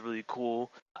idea of it is really cool.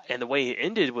 And the way it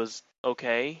ended was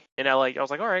okay. And I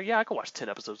was like, all right, yeah, I could watch 10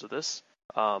 episodes of this.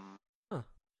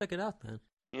 Check it out then.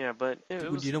 Yeah, but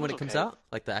do you know when it comes out?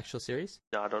 Like the actual series?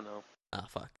 No, I don't know. Ah,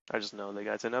 fuck. I just know they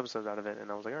got 10 episodes out of it,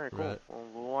 and I was like, all right, cool. Right.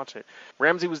 We'll watch it.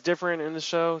 Ramsay was different in the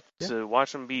show to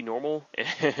watch him be normal,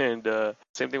 and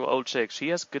same thing with Old Chick. She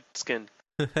has good skin.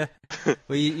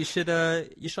 Well, you should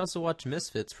also watch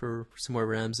Misfits for some more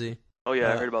Ramsay. Oh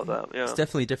yeah, I heard about that. Yeah, it's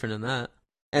definitely different than that.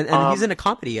 And he's in a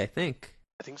comedy, I think.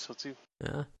 I think so too.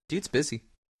 Yeah, dude's busy.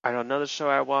 I know another show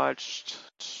I watched.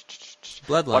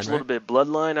 Bloodline. Watched a little bit of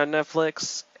Bloodline on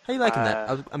Netflix. How you liking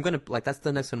that? I'm gonna that's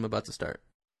the next one I'm about to start.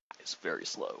 It's very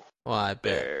slow. Well, I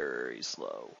bet. Very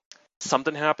slow.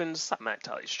 Something happens. I'm not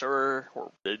entirely sure,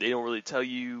 or they don't really tell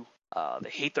you. They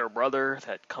hate their brother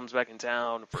that comes back in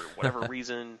town for whatever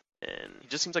reason, and he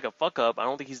just seems like a fuck up. I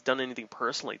don't think he's done anything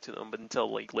personally to them, but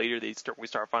until like later we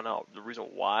start finding out the reason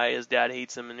why his dad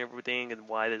hates him and everything, and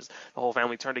why the whole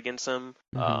family turned against him.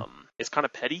 Mm-hmm. It's kind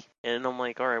of petty, and I'm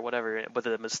like, all right, whatever. But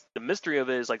the mystery of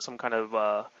it is like some kind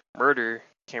of murder.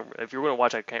 If you're going to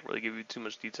watch, I can't really give you too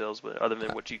much details, but other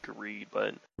than what you could read.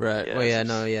 But right,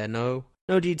 no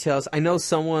details. I know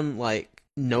someone like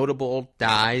notable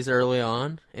dies early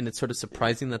on, and it's sort of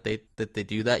surprising that they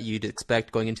do that. You'd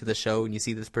expect going into the show and you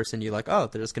see this person, you're like, oh,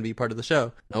 they're just gonna be part of the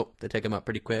show. Nope, they take them out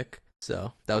pretty quick.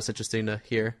 So that was interesting to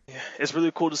hear. Yeah, it's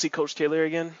really cool to see Coach Taylor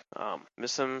again.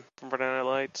 Miss him from Friday Night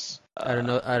Lights. I don't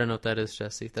know what that is,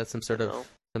 Jesse. That's some sort of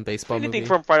some baseball movie. Anything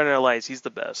from Friday Night Lights, he's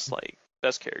the best. Like,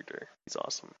 best character. He's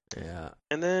awesome. Yeah.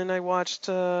 And then I watched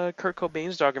Kurt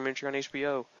Cobain's documentary on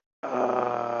HBO.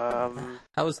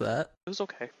 How was that? It was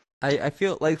okay. I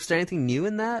feel like, is there anything new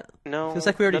in that? No. Feels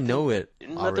like we already know it.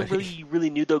 Nothing really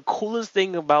new. The coolest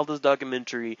thing about this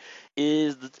documentary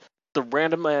is the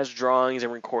random ass drawings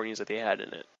and recordings that they had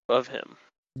in it of him.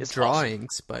 It's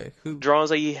drawings awesome. By who?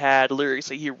 Drawings that he had, lyrics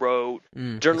that he wrote,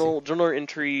 journal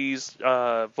entries,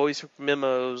 voice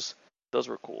memos. Those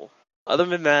were cool. Other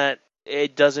than that, they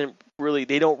don't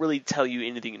really tell you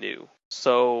anything new.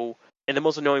 So, and the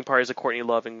most annoying part is the Courtney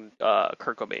Love and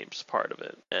Kurt Cobain's part of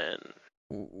it.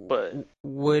 But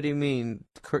what do you mean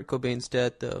Kurt Cobain's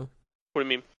dead though? What do you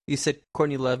mean? You said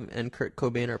Courtney Love and Kurt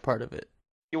Cobain are part of it.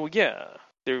 Well, yeah,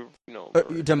 they're you're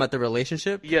talking about the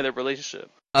relationship? Yeah, their relationship.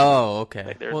 Oh, okay.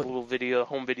 Like their little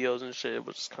home videos and shit,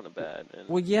 which is kind of bad. And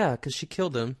well, yeah, because she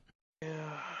killed him.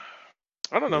 yeah,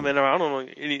 I don't know, man. I don't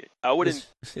know. I wouldn't.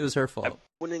 It was her fault.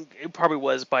 It probably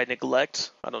was by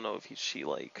neglect. I don't know if she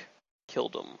like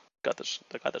killed him, got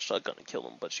the shotgun and killed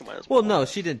him, but she might as well. Well, no,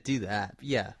 she didn't do that.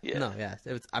 Yeah. No, yeah.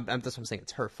 It was. That's what I'm saying.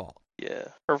 It's her fault. Yeah,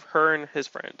 her and his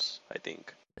friends, I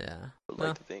think. Yeah. Would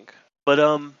like to think, but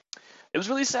it was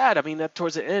really sad. I mean, that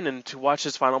towards the end, and to watch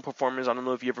his final performance. I don't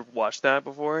know if you ever watched that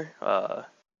before. No.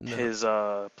 His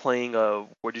playing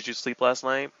 "Where Did You Sleep Last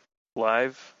Night"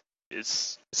 live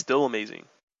is still amazing.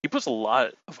 He puts a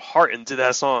lot of heart into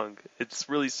that song. It's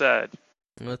really sad.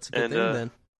 Well, that's a good thing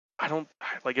then. I don't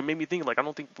like. It made me think. Like, I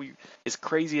don't think it's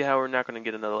crazy how we're not going to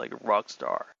get another like rock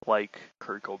star like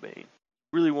Kurt Cobain.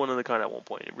 Really one of the kind at one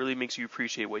point. It really makes you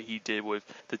appreciate what he did with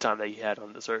the time that he had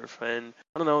on this earth. And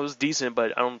I don't know, it was decent,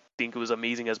 but I don't think it was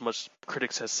amazing as much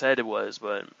critics have said it was.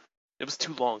 But it was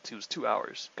too long too. It was 2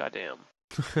 hours. Goddamn.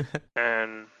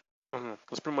 And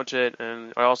that's pretty much it.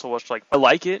 And I also watched I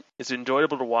like it. It's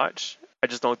enjoyable to watch. I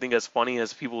just don't think as funny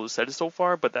as people have said it so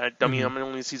far. But I mean, I'm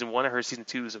only in season 1. I heard season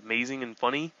 2 is amazing and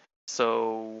funny.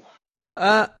 So,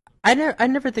 I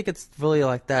never think it's really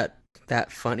like that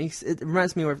funny. It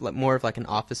reminds me more of like an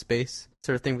Office Space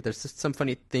sort of thing. But there's just some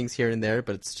funny things here and there,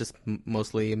 but it's just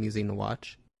mostly amusing to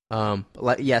watch.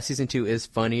 Season 2 is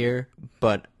funnier,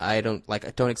 but I don't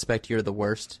expect You're the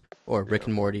Worst or Rick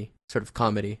and Morty sort of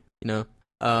comedy. You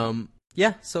know.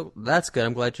 Yeah, so that's good.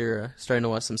 I'm glad you're starting to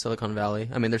watch some Silicon Valley.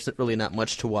 I mean, there's really not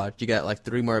much to watch. You got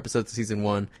 3 more episodes of season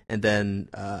 1, and then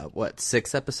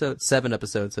 7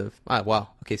 episodes of. Wow.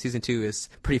 Okay, season 2 is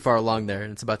pretty far along there,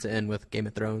 and it's about to end with Game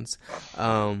of Thrones.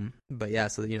 But yeah,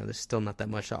 so there's still not that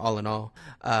much all in all.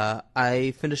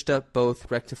 I finished up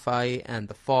both Rectify and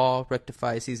The Fall.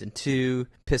 Rectify season 2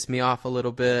 pissed me off a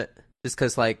little bit, just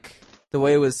because the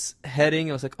way it was heading,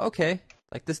 I was like, okay.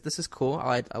 This is cool.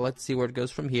 I like to see where it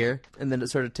goes from here. And then it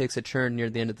sort of takes a turn near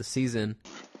the end of the season.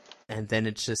 And then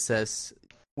it just says,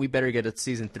 we better get to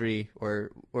season 3 or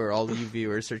all you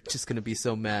viewers are just going to be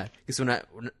so mad. Because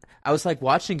when I was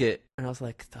watching it and I was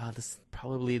like, this is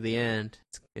probably the end.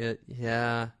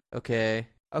 Yeah, okay.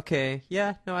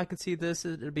 Yeah, no, I can see this.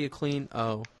 It'll be a clean,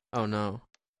 oh no.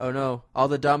 Oh no, all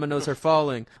the dominoes are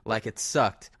falling. It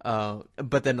sucked.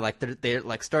 But then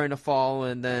they're starting to fall,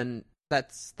 and then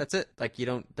that's it.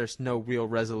 There's no real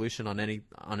resolution on any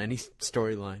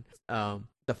storyline.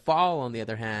 The Fall, on the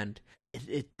other hand,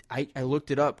 I looked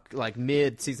it up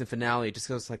mid season finale, just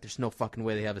because there's no fucking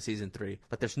way they have a season 3.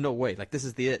 There's no way. This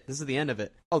is this is the end of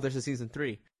it. Oh, there's a season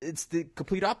 3. It's the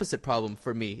complete opposite problem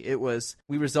for me. It was,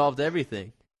 we resolved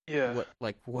everything. Yeah.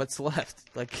 What's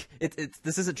left?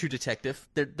 This isn't True Detective.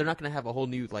 They're not gonna have a whole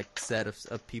new set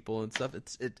of people and stuff.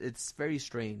 It's very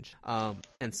strange.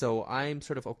 And so I'm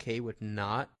sort of okay with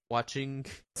not watching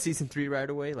season 3 right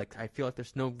away. I feel like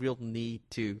there's no real need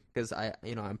to, because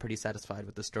I'm pretty satisfied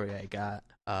with the story I got.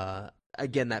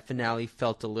 Again, that finale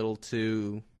felt a little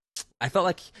too. I felt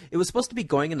like it was supposed to be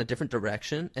going in a different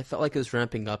direction. It felt like it was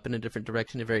ramping up in a different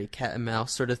direction, a very cat and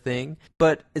mouse sort of thing.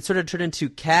 But it sort of turned into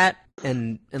cat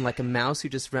and a mouse who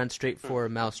just ran straight for a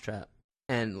mousetrap.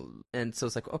 And so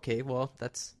it's okay, well,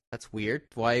 that's weird.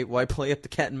 Why play up the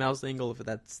cat and mouse angle if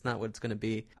that's not what it's going to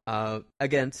be?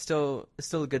 Again, still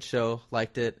a good show.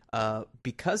 Liked it.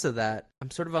 Because of that,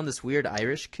 I'm sort of on this weird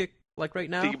Irish kick.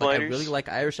 Right now, I really like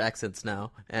Irish accents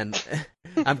now, and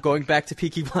I'm going back to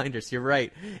Peaky Blinders. You're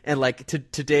right, and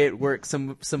today at work,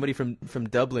 somebody from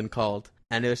Dublin called,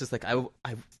 and it was just I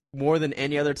more than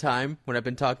any other time when I've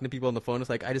been talking to people on the phone, it's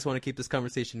I just want to keep this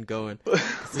conversation going.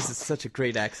 This is such a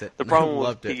great accent. The problem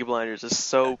with Peaky Blinders is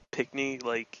so picky.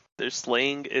 Their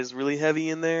slang is really heavy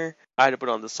in there. I had to put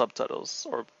on the subtitles,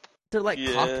 or they're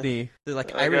Cockney. They're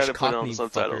Irish Cockney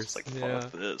subtitles.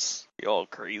 Fuck this, y'all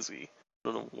crazy. I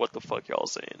don't know what the fuck y'all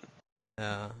saying.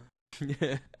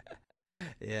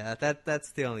 Yeah,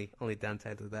 that's the only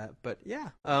downside to that. But yeah,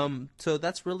 so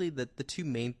that's really the 2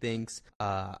 main things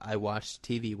I watched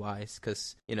TV wise,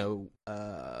 because The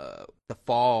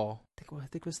Fall, I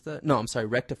think was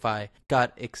Rectify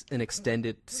got an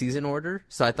extended season order,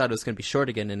 so I thought it was going to be short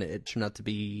again, and it turned out to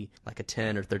be a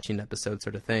 10 or 13 episode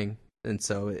sort of thing. And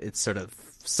so it sort of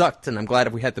sucked, and I'm glad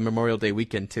if we had the Memorial Day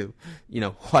weekend to,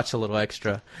 watch a little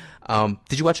extra.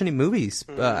 Did you watch any movies?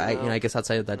 No. I guess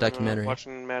outside of that documentary. I'm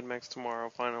watching Mad Max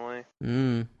tomorrow, finally.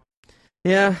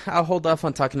 Yeah, I'll hold off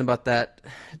on talking about that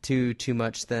too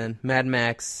much then. Mad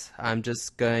Max, I'm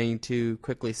just going to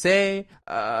quickly say,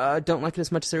 don't like it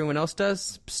as much as everyone else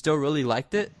does. Still really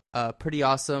liked it. Pretty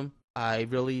awesome. I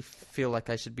really feel like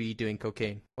I should be doing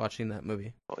cocaine watching that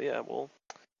movie. Oh yeah, well,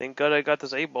 thank God I got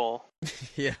this 8-ball.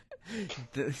 Yeah.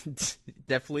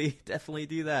 definitely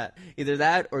do that. Either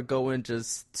that or go in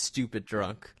just stupid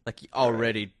drunk, like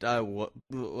already.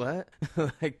 What?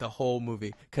 Like the whole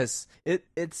movie, because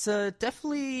it's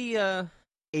definitely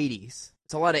 80s.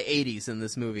 It's a lot of 80s in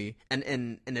this movie, and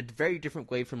in a very different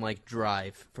way from like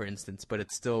Drive, for instance. But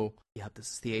it's still, yeah,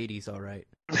 this is the 80s, all right.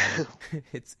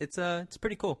 It's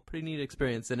pretty cool, pretty neat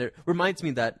experience, and it reminds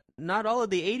me that not all of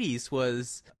the 80s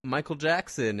was Michael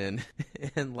Jackson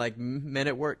and like Men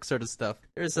at Work sort of stuff.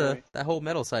 There's that whole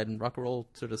metal side and rock and roll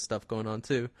sort of stuff going on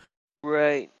too.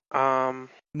 Right.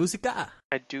 Musica.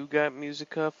 I do got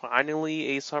Musica.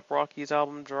 Finally, A$AP Rocky's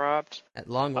album dropped. At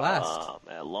long last.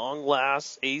 At long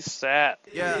last, ASAP.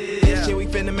 Yeah. Shit, we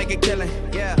finna make a killing.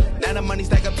 Yeah. Now the money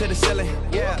stack up to the ceiling.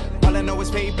 Yeah. All I know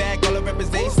is payback. All the rappers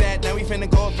they sad. Now we finna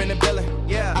go up in the billing.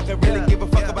 Yeah. I could really give a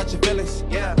fuck about your feelings.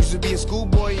 Yeah. Used to be a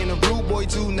schoolboy and a rude boy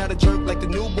too. Not a jerk like the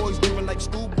new boys. Doing like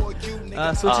schoolboy cute.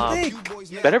 So what you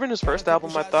think? Better than his first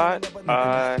album, I thought.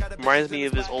 Reminds me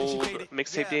of his old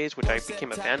mixtape days, which I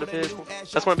became a fan of his.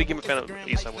 That's when I became a fan of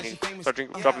A$AP, when he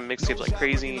started dropping mixtapes like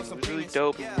crazy. And it was really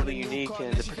dope and really unique,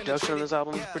 and the production on this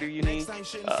album is pretty unique.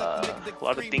 A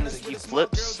lot of things that he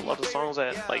flips, a lot of songs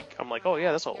that, like, I'm like, oh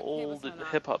yeah, that's an old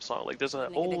hip-hop song. Like, there's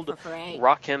an old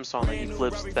Rakim song that he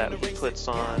flips that he puts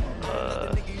on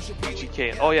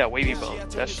UGK. Oh yeah, Wavy Bone,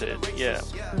 that shit, yeah.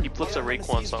 He flips a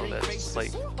Raekwon song that's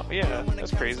like, oh yeah,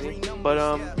 that's crazy. But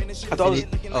I thought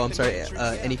I'm sorry,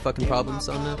 any fucking problems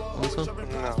on this one? No,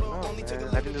 man.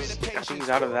 I think he's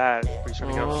out of that. He's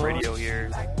trying to get on the radio here.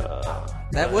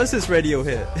 That was his radio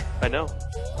hit. I know.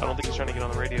 I don't think he's trying to get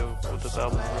on the radio with this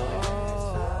album, really.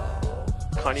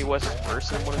 Kanye West's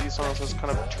verse in one of these songs was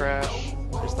kind of trash.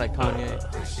 Just like Kanye.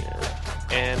 Yeah.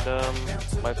 And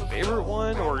my favorite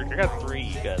one, or I got three.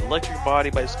 You got Electric Body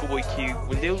by Schoolboy Q.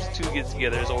 When those two get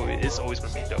together, it's always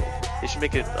gonna be dope. They should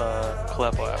make it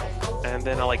collab album. And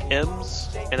then I like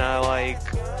M's, and I like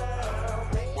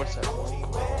what's that one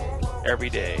called? Every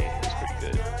Day. It's pretty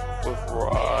good with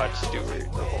Rod Stewart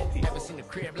of all people.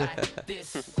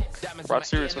 Rod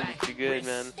Stewart's gonna be pretty good,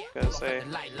 man. Gotta say,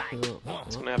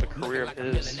 he's gonna have a career of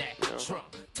his.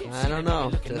 You know? I don't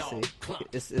know, Jesse.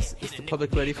 Is the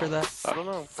public ready for that? I don't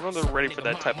know. I don't know if they're ready for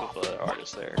that type of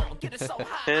artist there.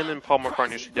 Him and Paul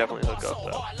McCartney should definitely hook up,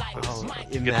 though. Oh,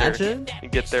 imagine?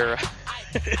 Get their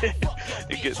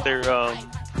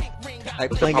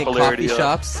like playing in coffee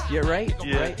shops. You're right.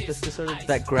 Yeah. Right. Just sort of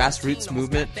that grassroots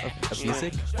movement of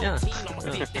music. Yeah.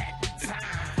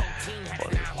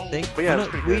 But yeah,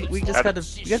 we gotta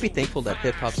be thankful that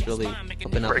hip hop's really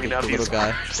helping out the little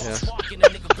guy. Yeah.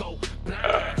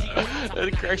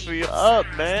 It cracks me up,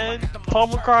 man. Paul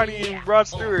McCartney and Rod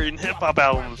Stewart in hip hop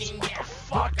albums. What the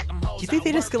fuck? Do you think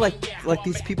they just get like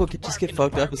these people could just get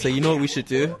fucked up and say, you know what we should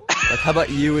do? Like, how about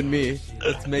you and me?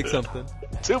 Let's make something.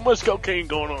 Too much cocaine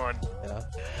going on. Yeah.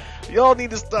 Y'all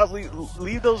need to stop.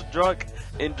 Leave those drug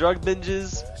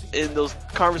binges and those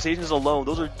conversations alone.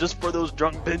 Those are just for those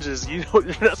drunk binges. You know,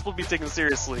 you're not supposed to be taken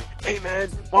seriously. Hey man,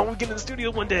 why don't we get in the studio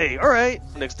one day? Alright.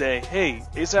 Next day, hey,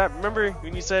 A$AP, remember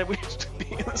when you said we should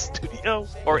be in the studio?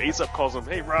 Or A$AP calls him,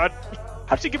 hey Rod,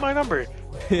 how'd you get my number?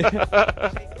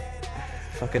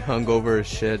 Fucking hungover as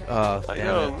shit. Oh, I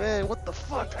know, man, what the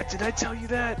fuck? Did I tell you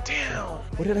that? Damn.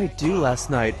 What did I do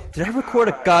last night? Did I record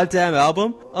a goddamn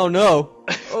album? Oh no.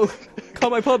 Oh,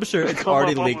 call my publisher. It's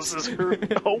already leaked.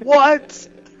 What?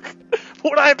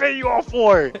 What did I pay you all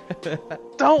for?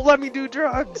 Don't let me do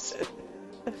drugs.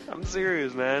 I'm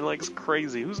serious, man. Like, it's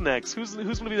crazy. Who's next? Who's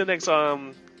gonna be the next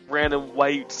random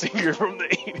white singer from the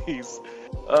 80s?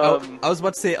 I was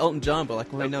about to say Elton John, but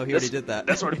like, well, no, he already did that.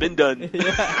 That's already been done.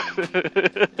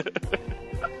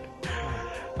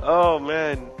 Oh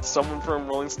man, someone from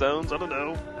Rolling Stones? I don't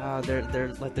know.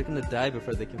 They're gonna die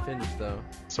before they can finish though.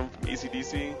 Someone from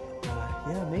AC/DC?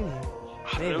 Yeah, maybe.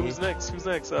 I don't know, who's next?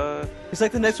 It's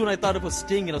like the next one I thought of was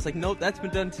Sting, and I was like, nope, that's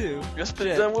been done too. That's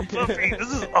been done with Puffy.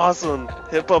 This is awesome.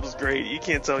 Hip hop's great. You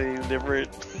can't tell me anything different.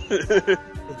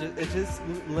 It just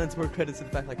lends more credit to the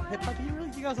fact, like, hip hop,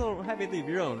 you guys don't have anything of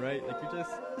your own, right? Like, you're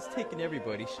just taking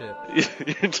everybody's shit.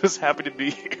 You're just happy to be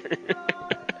here.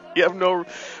 You have no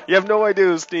idea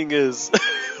who Sting is.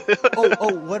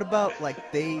 What about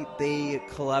like they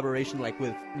collaboration like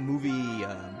with movie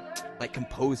like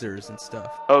composers and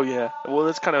stuff? Oh yeah, well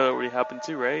that's kind of already happened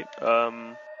too, right?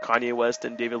 Kanye West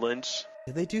and David Lynch.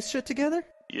 Did they do shit together?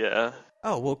 Yeah.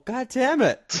 Oh well, god damn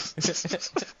it!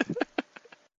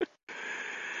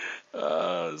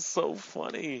 So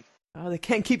funny. Oh, they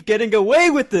can't keep getting away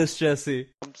with this, Jesse.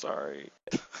 I'm sorry.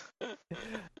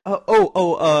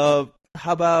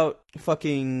 How about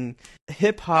fucking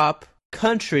hip hop,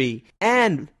 country,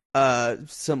 and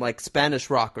some like Spanish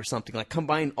rock or something, like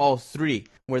combine all three,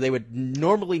 where they would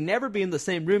normally never be in the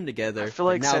same room together. I feel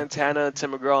like now... Santana,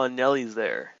 Tim McGraw, and Nelly's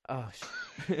there. Oh,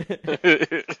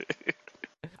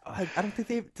 I don't think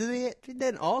they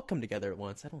didn't all come together at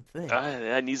once. I don't think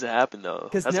that needs to happen though.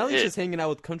 Because Nelly's just hanging out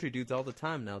with country dudes all the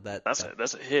time now. That's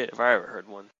a hit if I ever heard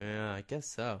one. Yeah, I guess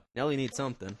so. Nelly needs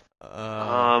something.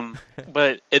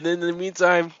 But and then in the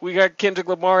meantime, we got Kendrick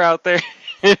Lamar out there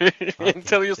in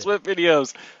Taylor Swift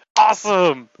videos.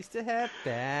 Awesome. Used to have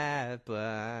bad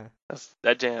blood.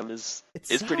 That jam is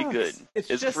pretty good.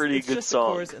 It's a pretty good song.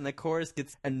 The chorus, and the chorus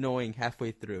gets annoying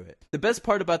halfway through it. The best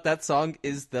part about that song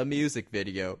is the music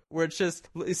video, where it's just,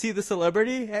 you see the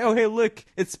celebrity? Oh, hey, look,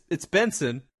 it's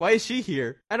Benson. Why is she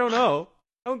here? I don't know.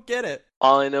 I don't get it.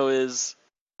 All I know is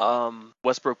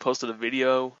Westbrook posted a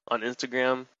video on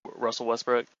Instagram, Russell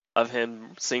Westbrook, of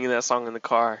him singing that song in the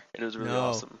car, and it was really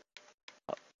awesome.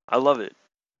 I love it.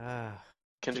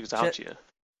 Kendrick's out you.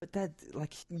 But that,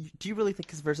 like, do you really think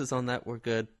his verses on that were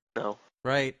good? No.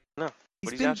 Right? No.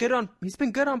 He's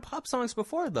been good on pop songs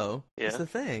before, though. Yeah. That's the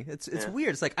thing. It's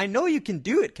weird. It's like, I know you can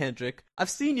do it, Kendrick.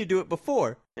 I've seen you do it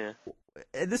before. Yeah.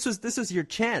 And this was your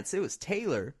chance. It was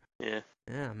Taylor. Yeah.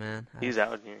 Yeah, man. He's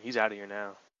out here. He's out of here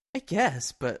now. I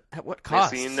guess, but at what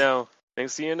cost? Next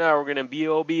thing you know, we're getting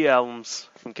B.O.B. albums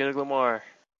from Kendrick Lamar.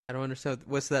 I don't understand.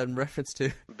 What's that in reference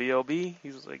to? B.O.B.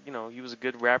 He was like, he was a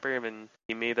good rapper, and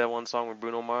he made that one song with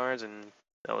Bruno Mars, and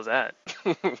that was that.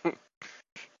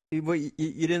 What,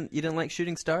 you didn't like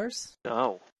Shooting Stars?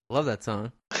 No. Love that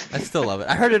song. I still love it.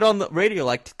 I heard it on the radio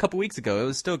like a couple weeks ago. It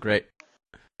was still great.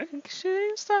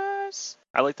 Shooting Stars.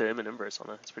 I like the Eminem verse on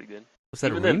that. It's pretty good. Was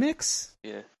that a remix?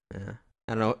 Yeah. Yeah.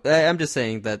 I don't know. I'm just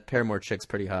saying that Paramore chick's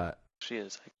pretty hot. She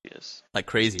is. Like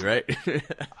crazy, right?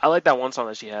 I like that one song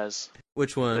that she has.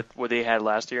 Which one? What they had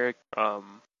last year.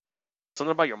 Something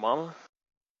about your mama.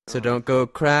 So don't go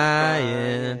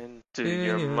crying to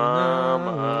your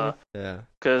mama. Yeah.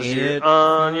 'Cause you're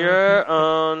on your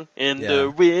own in the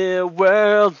real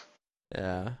world.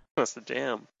 Yeah. That's the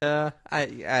jam. I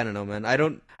don't know, man. I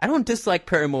don't dislike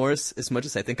Paramore as much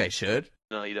as I think I should.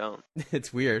 No, you don't.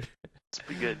 It's weird. It's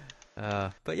pretty good.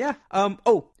 But yeah.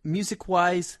 Music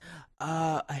wise,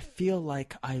 I feel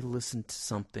like I listened to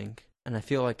something, and I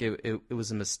feel like it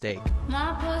was a mistake.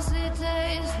 My pussy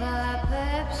tastes like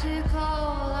Pepsi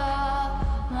Cola.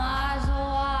 My eyes are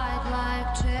white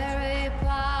like cherry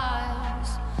pies.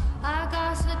 I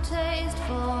got the taste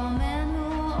for men who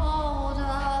are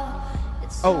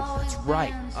older. That's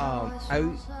right.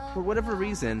 For whatever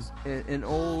reason, an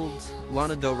old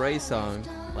Lana Del Rey song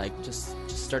just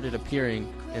started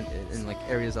appearing in like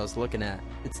areas I was looking at.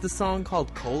 It's the song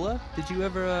called Cola. Did you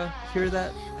ever hear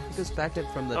that? I think it was back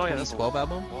from the 2012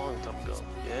 album. A long time ago.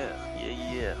 Yeah.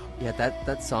 Yeah,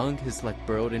 that song has like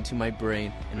burrowed into my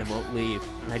brain and it won't leave.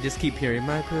 And I just keep hearing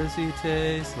my pussy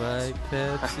tastes like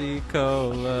Pepsi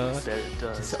Cola. I bet it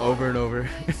does. Just over and over.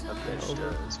 I bet it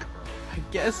does. I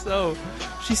guess so.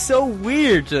 She's so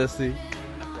weird, Jesse.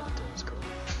 I bet it does, girl.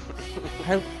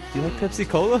 Do you like Pepsi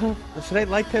Cola? Should I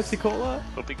like Pepsi Cola?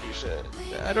 I don't think you should.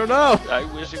 I don't know. I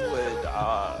wish you would.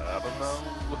 I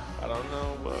don't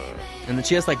know. And then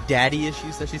she has like daddy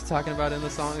issues that she's talking about in the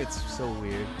song. It's so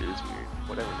weird. It is weird.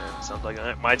 Whatever, man. Sounds like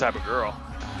my type of girl.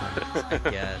 I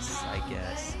guess.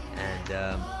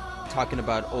 And talking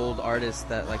about old artists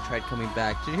that like tried coming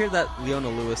back. Did you hear that Leona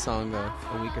Lewis song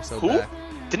a week or so back?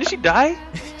 Didn't she die?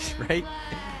 Right?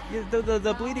 Yeah,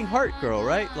 the Bleeding Heart girl,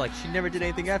 right? Like, she never did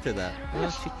anything after that.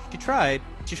 Well, she tried.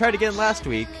 She tried again last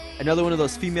week. Another one of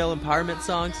those female empowerment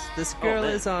songs. This girl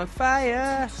is on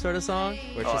fire sort of song.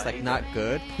 Where it's just, like, not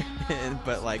good.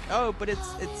 But, like, but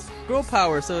it's girl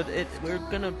power, so we're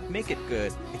gonna make it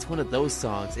good. It's one of those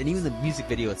songs. And even the music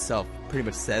video itself pretty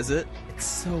much says it. It's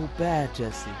so bad,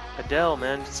 Jesse. Adele,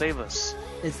 man, save us.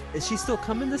 Is she still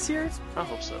coming this year? I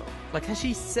hope so. Like, has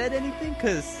she said anything?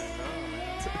 Because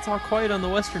it's all quiet on the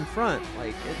Western Front.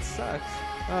 Like, it sucks.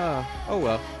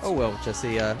 Oh well,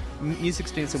 Jesse.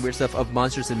 Music's doing some weird stuff. Of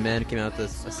Monsters and Men came out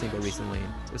with a single recently.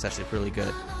 It was actually really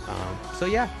good. So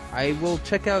yeah, I will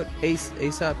check out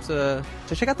ASAP's. Should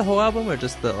I check out the whole album or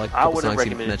just the like? I wouldn't songs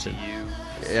you recommend mentioned?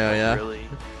 it to you. Yeah. Really,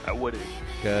 I wouldn't.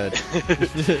 Good.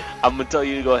 I'm gonna tell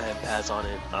you to go ahead and pass on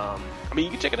it. I mean,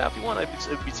 you can check it out if you want.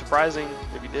 It'd be surprising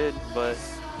if you did, but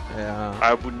yeah,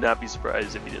 I would not be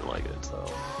surprised if you didn't like it. So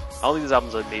I don't think these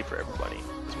albums are made for everybody.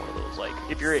 It's one of those like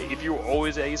if you're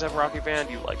always an A$AP Rocky fan,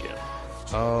 you like it.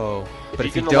 Oh, but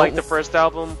if you didn't like the first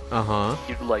album,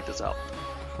 you'd like this album.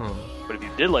 Huh. But if you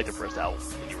did like the first album,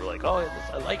 and you were like, oh,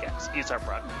 I like A$AP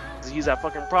Rocky, he's that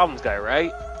fucking Problems guy,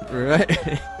 right?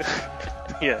 Right.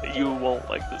 Yeah, you won't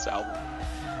like this album.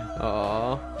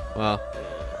 Oh, well.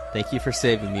 Thank you for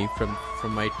saving me from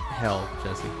my hell,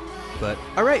 Jesse. But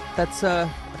all right, that's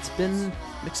been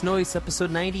Mixed Noise episode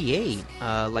 98.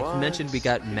 Like you mentioned, we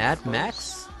got Mad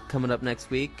Max coming up next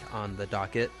week on the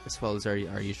docket, as well as our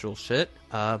usual shit.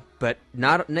 But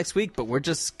not next week, but we're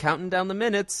just counting down the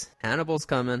minutes. Hannibal's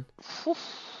coming. Fire.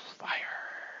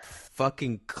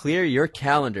 Fucking clear your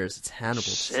calendars. It's Hannibal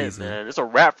season. Man. It's a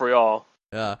wrap for y'all.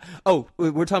 Oh,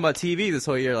 we're talking about TV this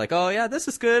whole year. Like, oh yeah, this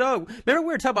is good. Oh, remember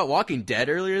we were talking about Walking Dead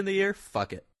earlier in the year?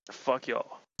 Fuck it. Fuck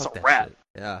y'all. It's Fuck a wrap. Shit.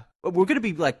 Yeah. But we're gonna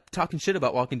be like talking shit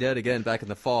about Walking Dead again back in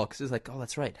the fall because it's like, oh,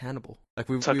 that's right, Hannibal. Like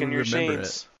we in your remember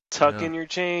chains. it. Tuck in your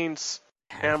chains.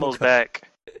 Hannibal's back.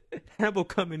 Hannibal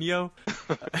coming, yo.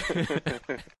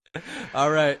 All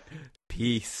right.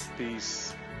 Peace.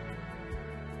 Peace.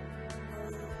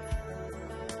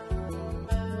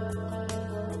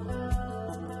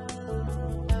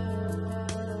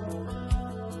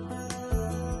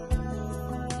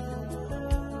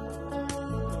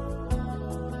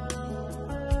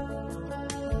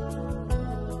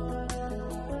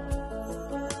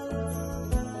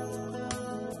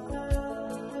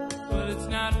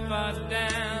 Not far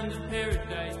down to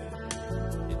paradise,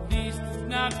 at least it's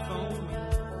not for me.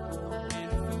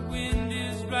 And if the wind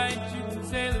is right, you can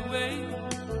sail away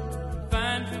and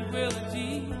find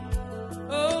tranquility.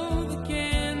 Oh, the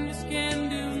canvas can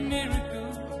do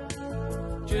miracles.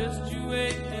 Just you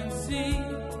wait and see.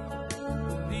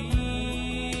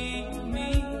 Believe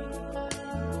me.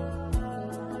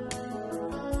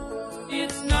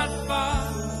 It's not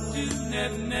far to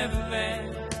Never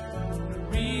Land.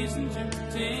 Reason to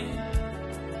pretend,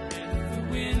 and if the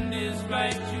wind is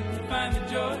right, you can find the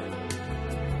joy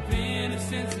of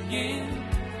innocence again.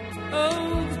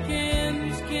 Oh, the